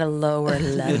 It had a lower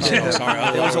level. It was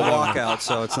a walkout,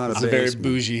 so it's not a It's very basement.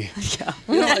 bougie.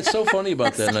 You know, it's so funny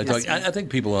about that. And I think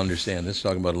people understand this,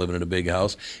 talking about living in a big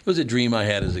house. It was a dream I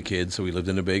had as a kid, so we lived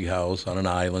in a big house on an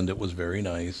island. It was very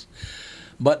nice.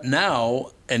 But now,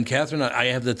 and Catherine, I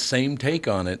have that same take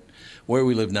on it. Where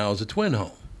we live now is a twin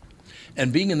home.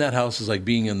 And being in that house is like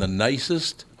being in the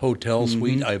nicest hotel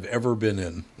suite I've ever been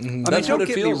in. I mean, That's don't what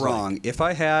it get me feels wrong. like. If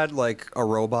I had like a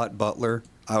robot butler,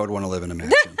 I would want to live in a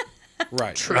mansion.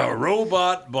 Right. True. A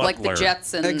robot butler. Like the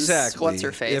Jetsons. Exactly. What's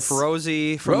her face? If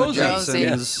Rosie from Rosie. the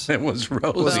Jetsons It was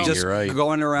Rosie. was just You're right.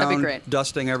 going That'd around be great.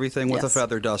 dusting everything with a Yes.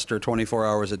 feather duster 24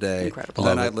 hours a day, Incredible.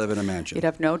 then Love I'd live in a mansion. You'd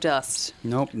have no dust.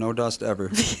 Nope, no dust ever.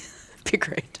 Be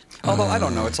great. Although I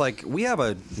don't know, it's like we have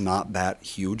a not that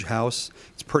huge house.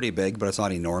 It's pretty big, but it's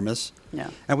not enormous. Yeah.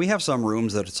 And we have some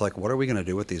rooms that it's like, what are we going to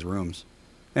do with these rooms?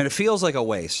 And it feels like a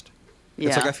waste.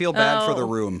 It's like Yeah. I feel bad for the Oh.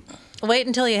 room. Wait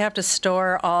until you have to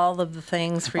store all of the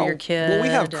things for your kid. Well, we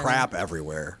have and- crap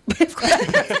everywhere.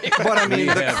 But I mean,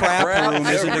 the have crap crap room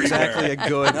isn't everywhere. exactly a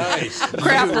good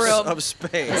Crap use room. of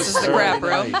space. This is the crap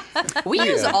room. We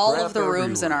use have all crap of the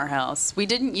rooms in everywhere. our house. We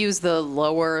didn't use the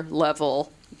lower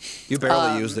level You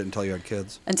barely used it until you had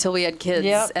kids. until we had kids.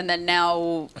 Yep. And then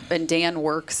now, and Dan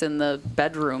works in the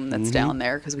bedroom that's Mm-hmm. down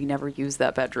there because we never used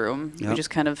that bedroom. We Yep. just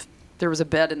kind of, there was a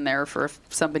bed in there for if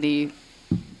somebody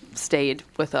stayed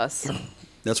with us.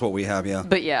 That's what we have, yeah.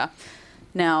 But yeah,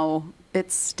 now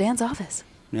it's Dan's office.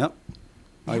 Yep.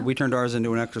 We turned ours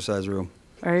into an exercise room,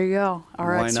 There you go.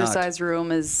 Our Why not? exercise room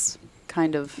is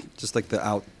kind of, just like the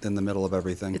out in the middle of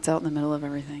everything. it's out in the middle of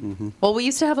everything. Mm-hmm. Well, we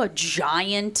used to have a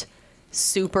giant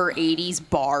super 80s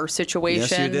bar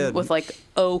situation did. with like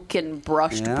oak and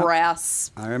brushed Yeah.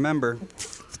 brass, I remember.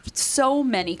 so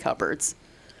many cupboards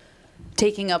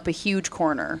taking up a huge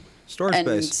corner. Storage and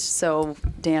space. so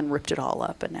Dan ripped it all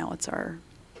up, and now it's where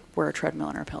our treadmill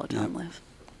and our Peloton Yep. live.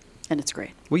 And it's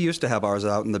great. We used to have ours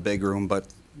out in the big room, but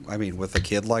I mean, with a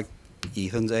kid like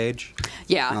Ethan's age,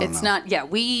 Yeah, I don't it's know. not. Yeah,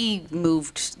 we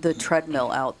moved the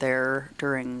treadmill out there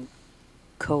during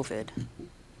COVID.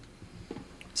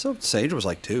 so Sage was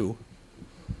like 2.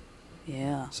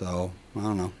 Yeah. So I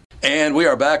don't know. And we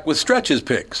are back with Stretches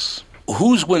picks.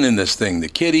 Who's winning this thing? The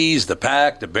Kitties, the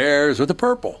Pack, the Bears, or the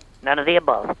Purple? None of the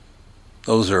above.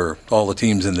 Those are all the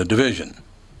teams in the division.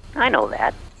 I know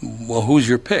that. Well, who's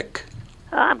your pick?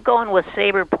 I'm going with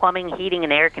Sabre Plumbing, Heating,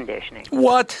 and Air Conditioning.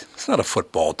 What? It's not a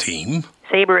football team.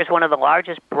 Sabre is one of the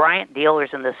largest Bryant dealers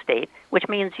in the state, which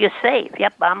means you save.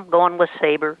 Yep, I'm going with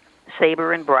Sabre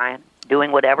and Bryant,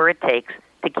 doing whatever it takes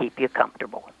to keep you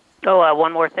comfortable. Oh,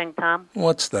 one more thing, Tom.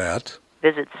 What's that?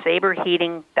 Visit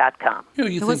saberheating.com. You It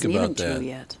think wasn't about even that. 2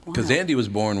 yet. Because Wow. Andy was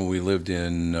born when we lived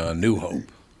in New Hope.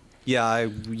 Yeah,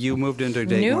 you moved into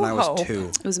Dayton New when I was Hope. 2.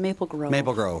 It was Maple Grove.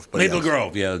 Maple Grove. But Maple yes.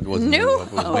 Grove, yeah, it wasn't New New Hope.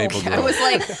 It was Hope. Maple Grove. I was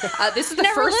like, this is the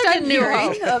Never first lived I'm in New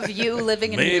hearing Hope. of you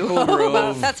living in Maple New Hope.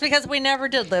 Grove. That's because we never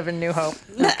did live in New Hope.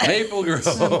 Maple Grove.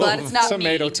 But it's not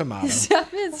Tomato, me. tomato.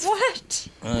 It's What?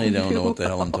 I don't know what the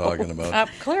hell I'm talking about.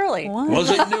 Clearly.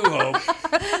 Wasn't New Hope.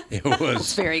 It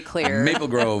was very clear. Maple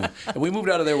Grove. And we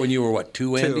moved out of there when you were, what,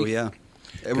 2, Andy? 2, yeah.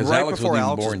 Because Right Alex before wasn't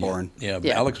Alex was even born born. yet. Yeah,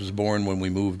 Yeah. Alex was born when we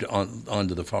moved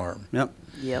onto the farm. Yep.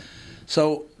 Yep.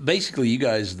 So basically, you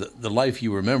guys, the life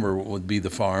you remember would be the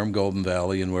farm, Golden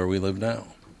Valley, and where we live now.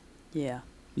 Yeah.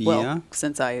 Well, Yeah.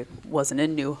 since I wasn't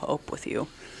in New Hope with you.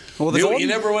 Well, You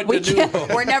never went to New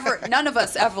Hope. We're never, none of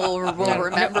us ever will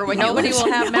remember when Nobody you will lived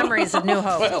in have memories of New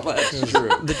Hope. Well, that's true.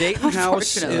 The Dayton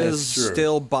house Unfortunately. is That's true.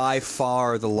 still by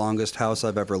far the longest house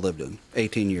I've ever lived in.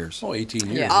 18 years. Oh, 18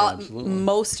 years. Yeah. Absolutely.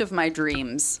 Most of my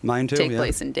dreams Mine too, take yeah.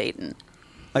 place in Dayton.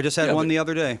 I just had Yeah, one but- the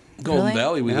other day. Golden Really?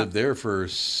 Valley, we Yeah. lived there for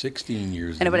 16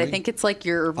 years. I know, but I didn't we? think it's like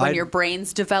when your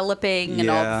brain's developing and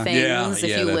all Yeah. the things. Yeah, if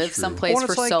yeah, you that's live true. someplace Well,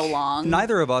 for it's so like, long.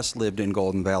 Neither of us lived in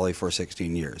Golden Valley for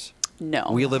 16 years. No.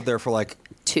 We lived there for like,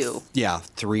 2.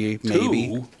 3 maybe.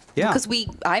 Two? Yeah. Because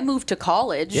I moved to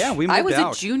college. Yeah, we I moved was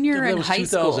out. a junior Yeah, that in was high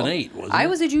 2008, school. wasn't I it?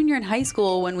 was a junior in high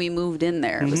school when we moved in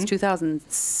there. It was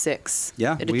 2006.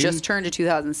 Yeah, It had we- just turned to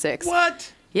 2006.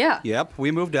 What? Yeah. Yep,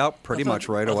 we moved out pretty much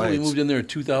right I thought away. we moved in there in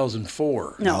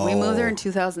 2004. No, we moved there in No.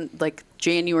 2000, like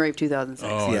January of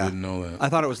 2006. Oh, Yeah. I didn't know that. I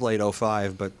thought it was late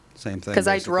 05, but same thing. Because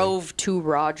I basically. drove to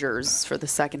Rogers for the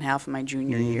second half of my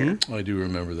junior year. I do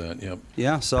remember that, yep.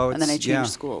 Yeah, so And then I it's- changed yeah.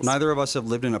 schools. Neither of us have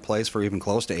lived in a place for even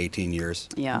close to 18 years.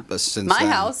 Yeah. But since My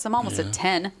then. house, I'm almost at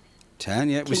 10. 10,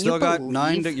 yeah. Can We still you got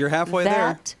 9. believe You're halfway there.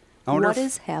 that? I wonder What if-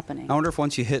 is happening? I wonder if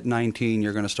once you hit 19,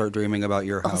 you're going to start dreaming about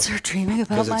your I'll house. start dreaming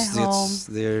about 'Cause my home. it's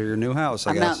your new house,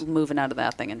 I I'm guess. not moving out of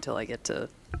that thing until I get to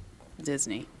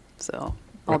Disney. So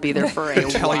I'll be there for a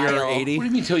Until while. you're 80. What do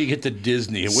you mean until you get to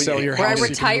Disney? Sell your Where I house. you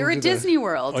can retire move at to the- Disney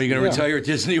World. Oh, you're going to retire at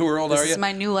Disney World, are This you? is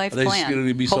my new life Are they plan. going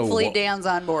to be so Hopefully wo- Dan's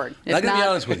on board. If I gotta be not,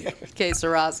 honest with you. Okay,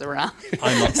 Sarah's around.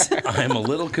 I'm a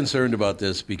little concerned about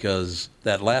this because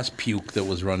that last puke that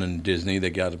was running Disney, they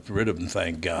got rid of him,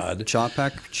 thank God.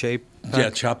 Chopek, Shape.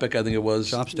 Yeah, Chopek, I think it was.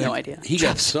 Chopstick? No idea. He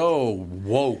got so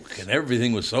woke, and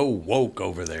everything was so woke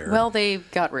over there. Well, they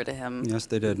got rid of him Yes,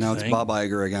 they did. Now it's Thank Bob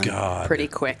Iger again. God. pretty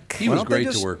quick. He Why was don't they great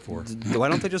just- to work for. Why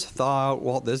don't they just thaw out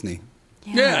Walt Disney?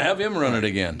 Yeah, have him run it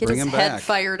again. Get Bring his him head back.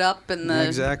 fired up in the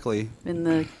Exactly.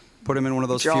 Put him in one of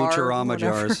those jar, Futurama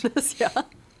whatever jars. it is, yeah.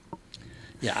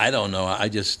 Yeah, I don't know.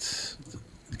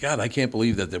 God, I can't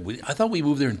believe that. I thought we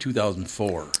moved there in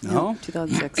 2004. No?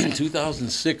 2006. In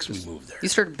 2006, we moved there. You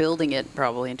started building it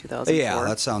probably in 2004. Yeah,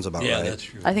 that sounds about Yeah, right. that's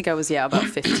true. I think I was, about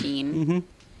 15.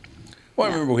 Well,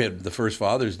 I remember we had the first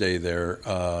Father's Day there.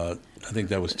 I think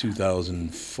that was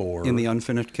 2004. In the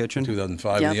unfinished kitchen?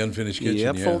 2005, Yep. in the unfinished kitchen.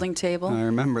 Yep. Yeah. Folding table. I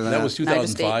remember that. That was And I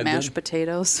just ate 2005. mashed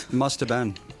potatoes. Must have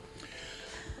been.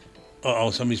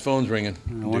 Oh, somebody's phone's ringing.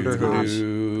 I wonder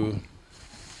who's.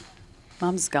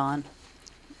 Mom's gone.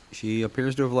 She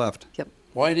appears to have left. Yep.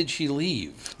 Why did she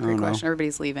leave? Great question.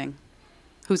 Everybody's leaving.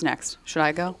 Who's next? Should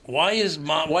I go? Why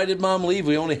did Mom leave?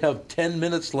 We only have 10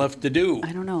 minutes left to do.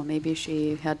 I don't know. Maybe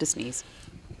she had to sneeze.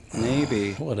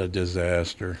 Maybe. What a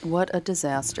disaster. What a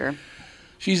disaster.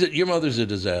 Your mother's a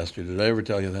disaster. Did I ever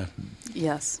tell you that?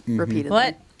 Yes, repeatedly.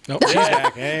 What? Nope, she's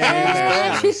back.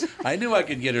 Hey, I knew I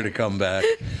could get her to come back.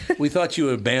 We thought you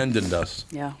abandoned us.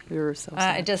 Yeah, we were so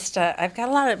sad. I've got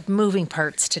a lot of moving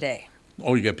parts today.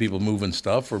 Oh, you got people moving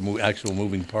stuff or actual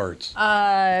moving parts?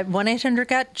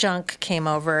 1-800-GOT-JUNK came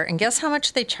over, and guess how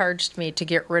much they charged me to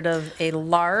get rid of a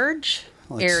large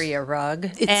area rug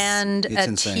and it's a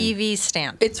insane. TV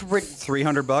stand. It's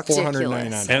 $300.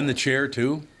 ridiculous. And the chair,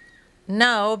 too?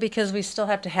 No, because we still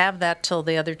have to have that till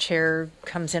the other chair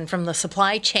comes in from the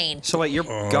supply chain. So wait, you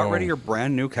got rid of your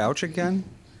brand new couch again?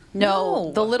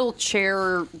 No, the little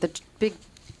chair, the big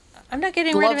I'm not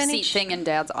getting rid glove of any seat thing in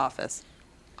Dad's office.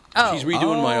 Oh, She's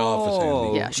redoing my office,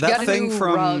 Andy. Yeah, she that got a thing new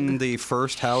from rug. the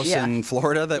first house Yeah. in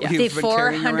Florida that Yeah. we've the been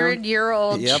carrying around?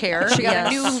 400-year-old Yep. chair. She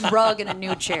got Yes. a new rug and a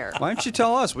new chair. Why didn't you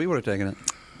tell us? We would have taken it.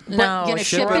 No, Gonna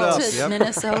Ship ship it it up. to Yep.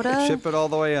 Minnesota? Ship it all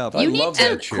the way up. I You need love to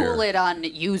that chair. cool it on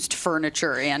used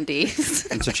furniture, Andy.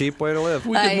 It's a cheap way to live.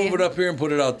 We could move it up here and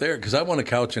put it out there because I want a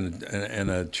couch and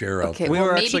a chair out Okay, there. We well,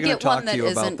 were maybe actually gonna get talk one to that you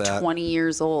about isn't that. 20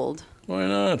 years old. Why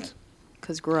not?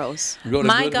 Because gross. Go to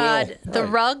My Goodwill. God, the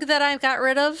Right. rug that I got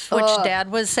rid of, which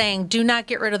Dad was saying, do not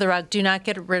get rid of the rug. Do not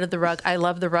get rid of the rug. I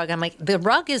love the rug. I'm like, the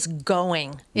rug is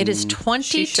going. It is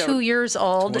 22 years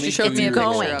old. She She showed me a It's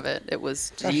going. picture of it. It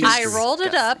was. I rolled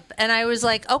it up and I was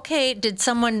like, okay, did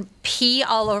someone pee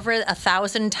all over it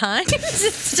 1,000 times?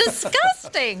 It's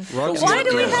disgusting. Rugs Why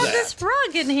don't do we do have that. this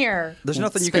rug in here? There's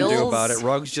nothing you can do Spills. about it.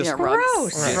 Rugs just rugs.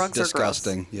 Gross. Yeah, rugs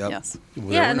disgusting. are gross. Yep. Yes.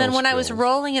 Yeah, and then when I was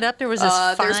rolling it up, there was this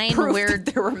There's fine, proof weird.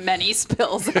 that there were many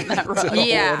spills on that rug. The whole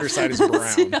Yeah. underside is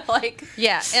brown. Like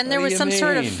Yeah, and there What do was you some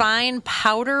sort of mean? fine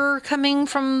powder coming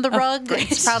from the rug.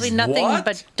 It's probably nothing What?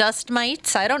 but dust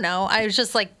mites. I don't know. I was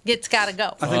just like, it's got to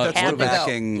go. I think that's Had the to go.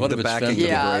 backing. What The if it's backing fenced? to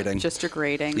the yeah, grading. just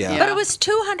degrading. Yeah. But it was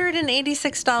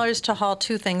 $286 to haul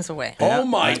 2 things away. Oh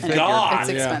my It's God!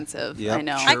 expensive. Yep. I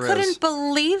know. Sure I couldn't is.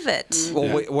 believe it.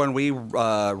 Well, when we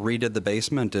redid the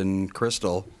basement in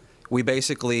Crystal, we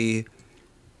basically.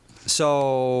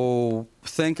 So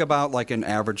think about like an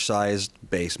average sized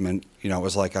basement. You know, it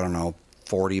was like, I don't know,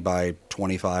 40 by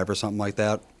 25 or something like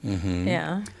that.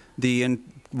 Yeah.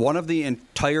 One of the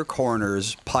entire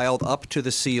corners piled up to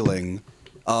the ceiling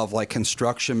of like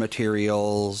construction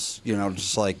materials, you know,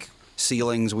 just like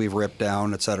ceilings we've ripped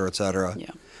down, et cetera, et cetera.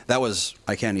 Yeah. That was,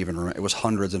 I can't even remember, it was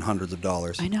hundreds and hundreds of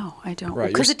dollars. I know. I don't. Right,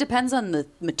 Because you're- it depends on the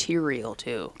material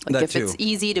too. Like That if it's too.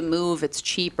 easy to move, it's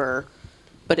cheaper.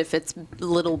 But if it's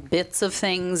little bits of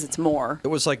things, it's more. It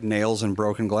was like nails and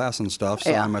broken glass and stuff,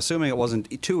 so Yeah. I'm assuming it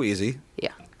wasn't too easy. Yeah.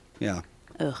 Yeah.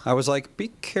 Ugh. I was like, be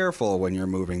careful when you're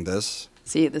moving this.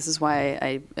 See, this is why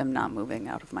I am not moving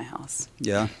out of my house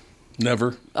Yeah.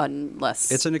 Never.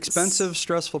 unless It's an expensive,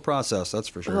 stressful process, that's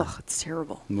for sure. Ugh, it's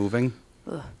terrible. Moving.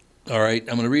 All right,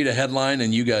 I'm going to read a headline,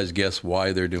 and you guys guess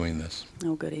why they're doing this.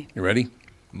 Oh, goody. You ready?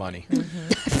 Money.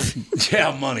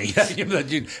 Yeah, money. That's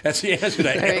the answer to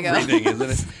There you go. everything, isn't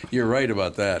it? You're right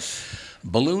about that.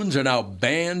 Balloons are now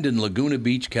banned in Laguna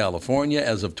Beach, California.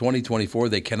 As of 2024,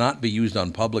 they cannot be used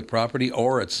on public property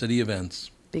or at city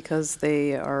events. Because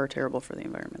they are terrible for the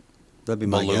environment. That'd be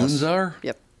my Balloons guess. are?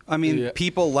 Yep. I mean, Yeah.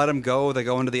 people let them go. They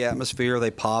go into the atmosphere,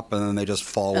 they pop, and then they just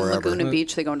fall And wherever. Laguna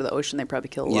Beach, they go into the ocean, they probably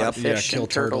kill a lot Yep. of Yeah, fish kill and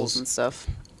turtles turtles. and stuff.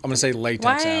 I'm gonna say latex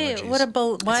Why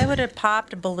allergies. why would a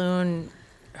popped balloon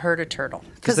hurt a turtle?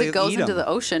 Because they it goes eat into 'em. the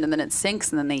ocean and then it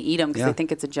sinks and then they eat them because Yeah. they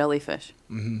think it's a jellyfish.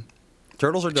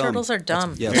 Turtles are dumb. Turtles are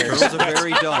dumb. Yes, turtles are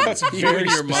very dumb. You and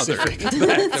your mother. Back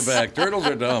to back. Turtles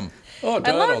are dumb. Oh, I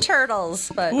turtles. love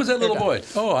turtles, but Who was that little they're boy?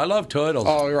 Oh, I love turtles.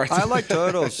 Oh, right. I like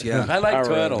turtles, yeah. I like All right,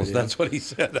 turtles. yeah. That's what he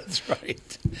said. That's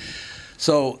right.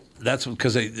 So That's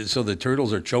because so the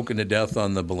turtles are choking to death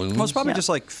on the balloons. Well, it's probably just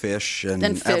like fish and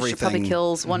fish everything. It probably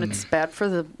kills one. It's bad for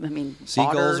the. I mean,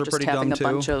 Seagulls water, are just pretty having dumb, a too.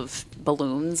 bunch of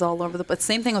balloons all over the. But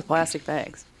same thing with plastic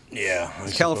bags. Yeah.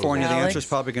 California, the Alex? answer is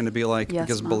probably going to be like, Yes,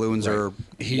 because Mom. balloons are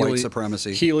white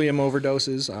supremacy. Helium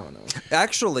overdoses. I don't know.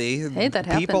 Actually, Hey, that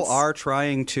people happens. are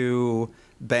trying to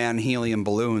ban helium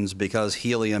balloons because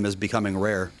helium is becoming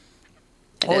rare.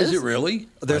 Is it really?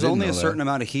 There's I didn't only know a that. certain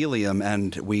amount of helium,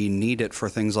 and we need it for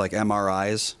things like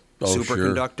MRIs,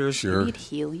 superconductors. Sure. You need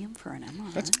helium for an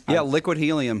MRI. Yeah, liquid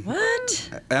helium.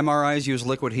 What? MRIs use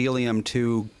liquid helium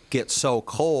to get so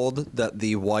cold that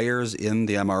the wires in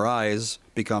the MRIs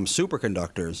become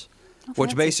superconductors,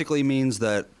 which basically means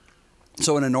that,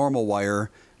 so in a normal wire,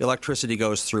 electricity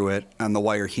goes through it and the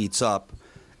wire heats up,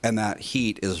 and that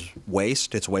heat is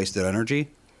waste. It's wasted energy.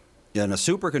 In a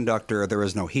superconductor, there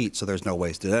is no heat, so there's no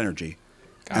wasted energy.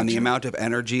 And the amount of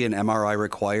energy an MRI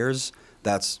requires,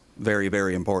 that's very,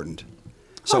 very important.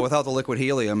 So without the liquid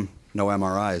helium, no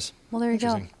MRIs. Well, there you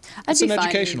go. It's an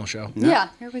educational show. Yeah,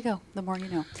 here we go. The more you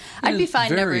know. I'd be fine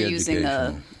never very using a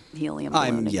educational. helium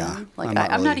balloon again. Like I'm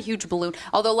not I'm not a really- huge balloon.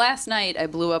 Although last night I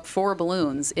blew up 4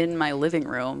 balloons in my living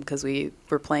room because we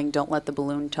were playing "Don't Let the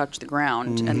Balloon Touch the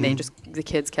Ground," and the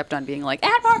kids kept on being like,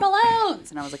 "Add more balloons!"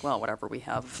 And I was like, "Well, whatever. We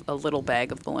have a little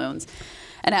bag of balloons."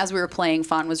 And as we were playing,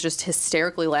 Fawn was just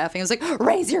hysterically laughing. He was like,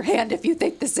 "Raise your hand if you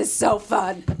think this is so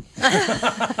fun."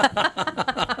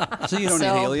 So you don't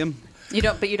need helium? You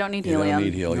don't, but you don't need You don't helium.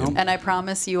 need helium. And I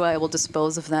promise you, I will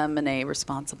dispose of them in a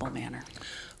responsible manner.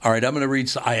 All right, I'm going to read.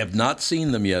 I have not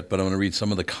seen them yet, but I'm going to read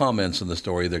some of the comments in the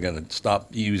story. They're going to stop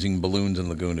using balloons in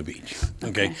Laguna Beach.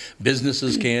 Okay,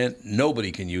 businesses can't.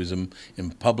 Nobody can use them in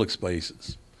public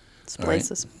spaces. All right?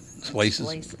 Places.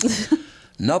 Places.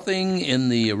 Nothing in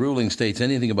the ruling states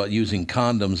anything about using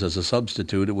condoms as a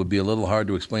substitute. It would be a little hard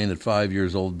to explain at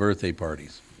 5-year-old birthday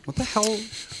parties. What the hell?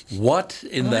 What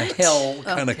in the hell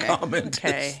kind of comment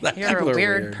Okay, is that? you're a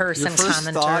weird person, Your first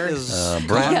commenter. thought is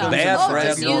Brad, Yeah. bad Oh, Brad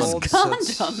just use Knowles.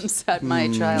 condoms at my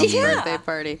child's Yeah. birthday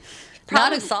party.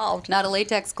 Problem solved. Not a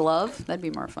latex glove. That'd be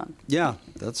more fun. Yeah,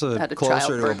 that's At a closer child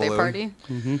to a birthday balloon. party.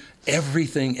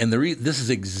 Everything, and this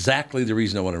is exactly the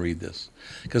reason I want to read this,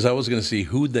 because I was going to see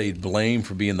who they'd blame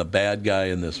for being the bad guy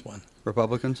in this one.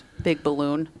 Republicans? Big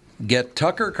balloon. Get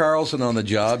Tucker Carlson on the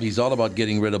job. He's all about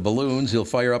getting rid of balloons. He'll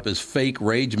fire up his fake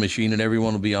rage machine, and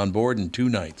everyone will be on board in 2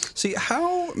 nights. See,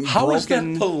 how is that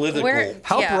broken... political?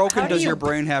 How broken how do does you- your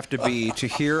brain have to be to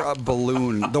hear a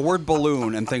balloon, the word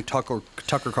balloon, and think Tucker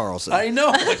Carlson? I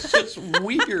know, it's just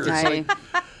weird.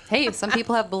 Hey, some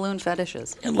people have balloon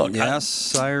fetishes. And look,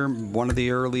 Yes, one of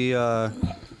the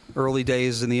early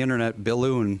days in the internet,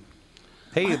 balloon.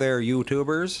 Hey there,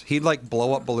 YouTubers. He'd like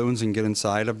blow up balloons and get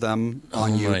inside of them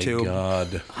on YouTube. Oh my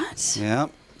God. What? Yeah,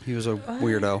 he was a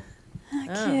weirdo.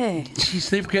 Okay.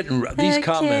 Jeez, these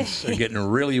comments are getting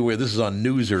really weird. This is on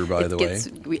Newser, by the way.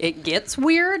 It gets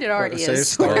weird. It already Say it is.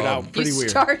 started out pretty you weird.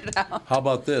 started out. How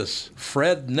about this?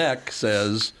 Fred Neck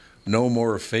says, no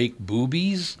more fake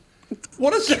boobies.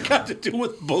 What does that got to do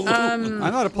with balloons? I'm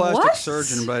not a plastic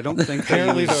surgeon, but I don't think they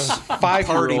Apparently, use the party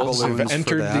 5-year-olds have balloons for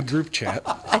entered the that. group chat.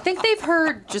 I think they've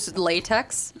heard just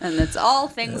latex, and it's all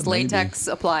things maybe. latex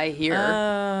apply here.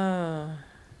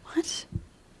 What?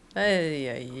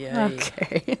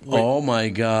 Okay. Oh my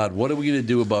God! What are we going to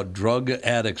do about drug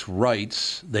addicts'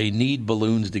 rights? They need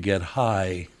balloons to get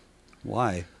high.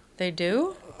 Why? They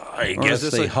do? I Or guess is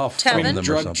this they like huff Tevin? from them or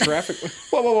Drug something. traffic.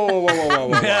 Whoa, whoa, whoa, whoa, whoa, whoa,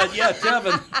 whoa. Yeah,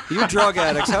 Tevin. You drug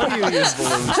addicts, how do you use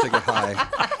balloons to get high?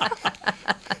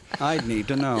 I'd need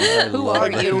to know. Who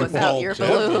are you without your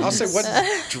balloons? I'll say,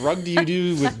 what drug do you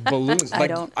do with balloons?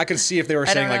 Like, don't- I could see if they were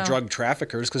I saying don't like know. drug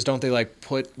traffickers, because don't they like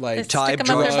put like They stick 'em up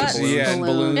their drugs? butts. Yeah, and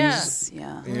balloons.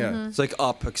 Yeah. Yeah. Yeah. It's like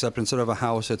Up, except instead of a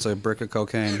house, it's a brick of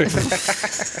cocaine.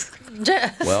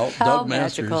 Well, How Doug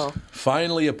Masters. magical.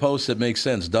 Finally, a post that makes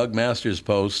sense. Doug Masters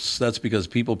posts, that's because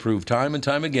people prove time and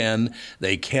time again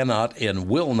they cannot and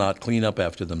will not clean up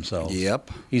after themselves.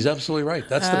 Yep. He's absolutely right.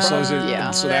 That's the So, problem. is it,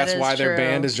 Yeah. so That that's is why they're true.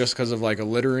 banned is just because of like a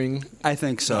littering. I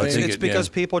think so. I think It's it- because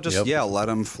yeah. people just, Yep. let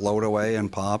them float away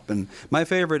and pop. And my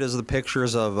favorite is the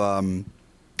pictures of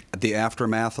the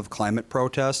aftermath of climate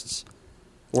protests.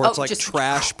 Where it's Oh, like just-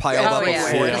 trash piled Oh, up yeah.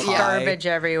 a foot Yeah. high. Garbage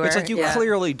everywhere. It's like you Yeah.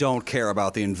 clearly don't care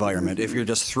about the environment if you're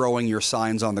just throwing your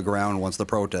signs on the ground once the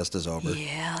protest is over.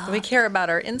 Yeah. We care about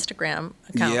our Instagram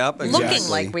account. Yep, Looking exactly.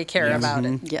 like we care about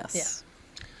it. Yes.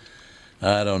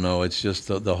 I don't know. It's just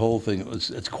the whole thing.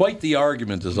 It's quite the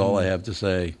argument is all I have to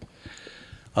say.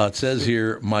 It says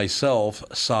here, myself,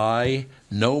 sigh,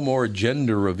 no more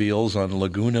gender reveals on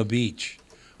Laguna Beach.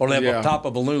 Or they have Yeah. a top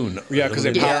a balloon. Yeah, because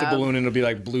they Yeah. pop the balloon and it'll be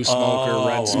like blue smoke or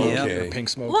red smoke okay. or pink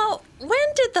smoke. Well, when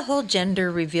did did the whole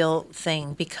gender reveal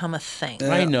thing become a thing?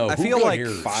 I know. I Who feel like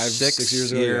cares? 6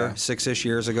 years ago. Yeah. 6-ish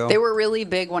years ago. They were really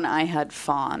big when I had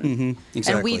Fawn.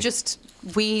 Exactly. And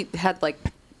we had like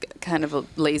kind of a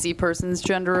lazy person's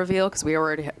gender reveal because we were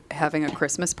already having a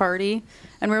Christmas party.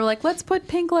 And we were like, let's put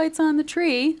pink lights on the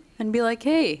tree and be like,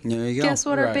 hey, There you go. guess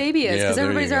what our Right. baby is? Yeah, Because there you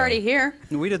everybody's go. already here.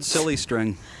 We did silly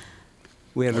string.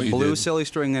 We had a you blue did? silly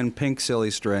string and pink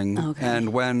silly string. Okay.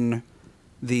 And when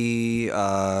the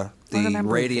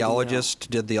remember a radiologist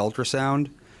did the ultrasound,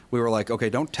 we were like, okay,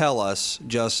 don't tell us.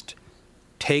 Just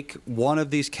take one of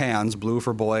these cans, blue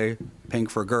for boy, pink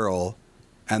for girl,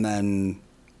 and then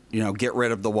get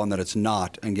rid of the one that it's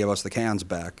not and give us the cans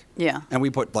back. Yeah. And we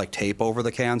put like tape over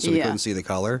the cans so we Yeah. couldn't see the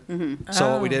color.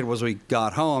 So what we did was we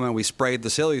got home and we sprayed the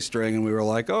silly string and we were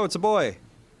like, oh, it's a boy.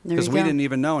 There Because you we go. didn't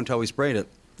even know until we sprayed it.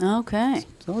 Okay.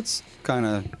 So it's kind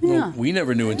of Yeah. We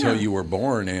never knew until you were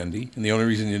born, Andy. And the only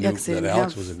reason you knew 'cause they that didn't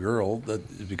Alex have- was a girl that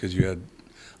is because you had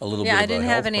a little bit Yeah, of I didn't a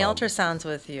have health any problem. ultrasounds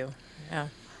with you. Yeah.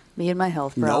 Me and my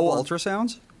health no problem.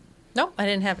 ultrasounds. Nope, I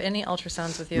didn't have any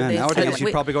ultrasounds with you. Man, nowadays we-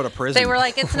 you'd probably go to prison. They were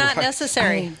like, it's not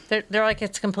necessary. They're like,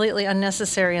 it's completely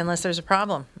unnecessary unless there's a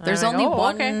problem. And There's I'm only like, oh,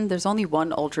 one. okay. There's only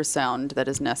one ultrasound that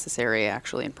is necessary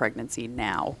actually in pregnancy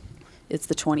now. It's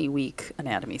the 20-week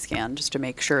anatomy scan, just to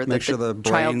make sure that the child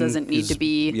brain doesn't need to is-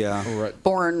 be yeah.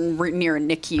 born near a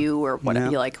NICU or whatever,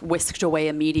 Yeah. be like whisked away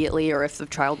immediately, or if the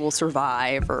child will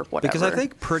survive or whatever. Because I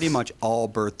think pretty much all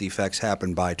birth defects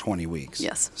happen by 20 weeks.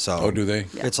 Yes. So Oh, do they?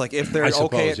 It's like if they're I okay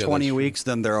suppose, at yeah, 20 that's true. weeks,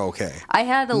 then they're okay. I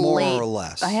had a More late, or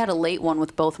less. I had a late one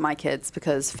with both my kids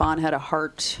because Fawn had a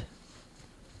heart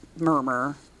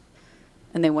murmur,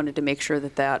 and they wanted to make sure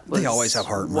that was They always have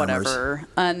heart murmurs. whatever.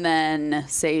 And then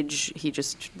Sage, he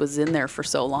just was in there for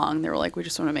so long. They were like, we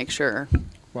just want to make sure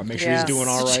Well, make sure he's doing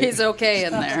all right. she's okay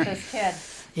in there.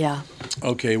 Yeah.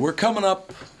 Okay, we're coming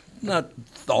up, not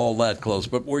all that close,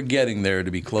 but we're getting there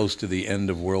to be close to the end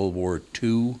of World War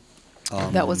II.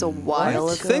 That was a while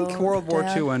I ago. think World War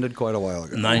Dad. II ended quite a while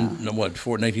ago.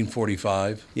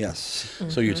 1945? Yes.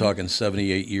 So you're talking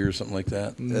 78 years, something like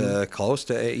that? Close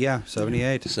to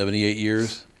 78. 78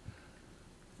 years.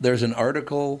 There's an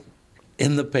article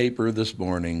in the paper this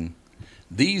morning.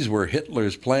 These were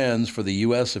Hitler's plans for the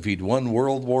U.S. if he'd won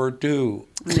World War II.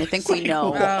 I mean, I think we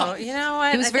know. Oh, you know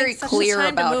what? He was I think very it's clear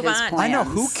time to about move his on. plan. I know,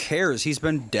 who cares? He's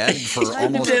been dead for Time to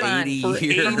almost move on. 80 For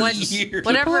years.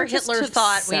 Whatever People are just Hitler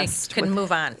thought, we obsessed can with-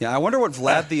 move on. Yeah, I wonder what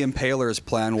Vlad the Impaler's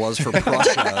plan was for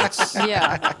Prussia. It's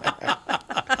Yeah.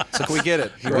 like we get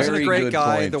it. He wasn't a Very great good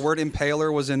guy. point. The word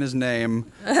impaler was in his name,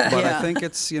 but I Yeah. think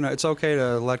it's it's okay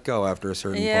to let go after a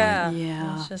certain Yeah. point.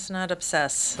 Yeah. Let's just not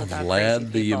obsess about Vlad crazy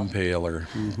the people. Impaler. I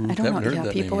don't Haven't know. heard Yeah,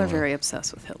 that people name are in a very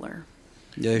obsessed with Hitler.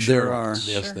 Yeah, they sure They're- are.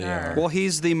 Yes, they are. are. Well,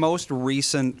 he's the most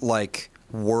recent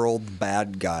world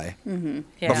bad guy.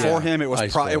 Yeah. Before him, it was I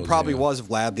it suppose, probably yeah. was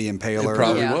Vlad the Impaler. It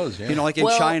probably Yeah. was, yeah. In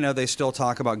Well- China, they still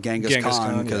talk about Genghis Genghis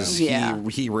Khan Khan, because yeah.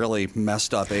 he really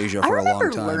messed up Asia I for a remember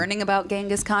long time. learning about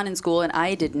Genghis Khan in school, and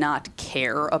I did not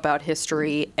care about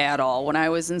history at all when I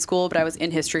was in school. But I was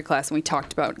in history class, and we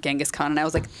talked about Genghis Khan, and I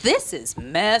was like, "This is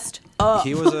messed up."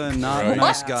 He was a not Right.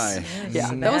 nice guy. Yeah,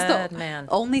 that was Mad the man.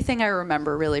 only thing I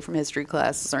remember really from history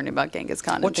class is learning about Genghis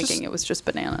Khan Well, and thinking it was just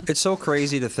bananas. It's so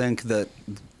crazy to think that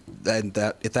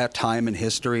at that time in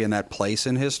history and that place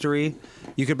in history,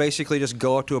 you could basically just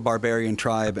go up to a barbarian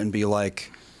tribe and be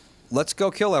like, "Let's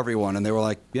go kill everyone," and they were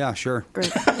like, "Yeah, sure,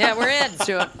 Great. Yeah, we're in. Let's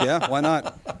do it. yeah, why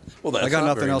not?" Well, that's I got not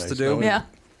nothing very else to nice, do. no. Yeah.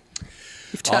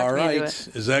 You've talked All me into right.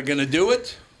 it. Is that going to do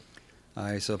it?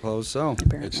 I suppose so.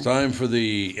 It's time for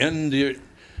the end.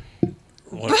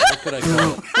 What could I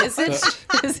call it? Is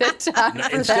it time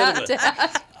for Instead that? of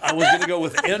Dad? I was going to go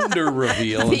with ender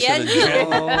reveal The instead of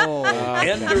end-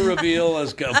 gender. Ender reveal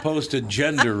as opposed to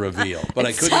gender reveal, but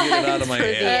I couldn't get it out of my for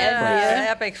the head. end.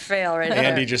 Epic fail right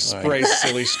Andy there. just sprays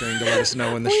silly string to let us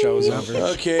know when the show's over.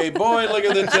 Okay, boy, look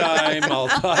at the time. I'll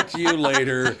talk to you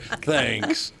later.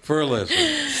 Thanks for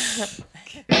listening.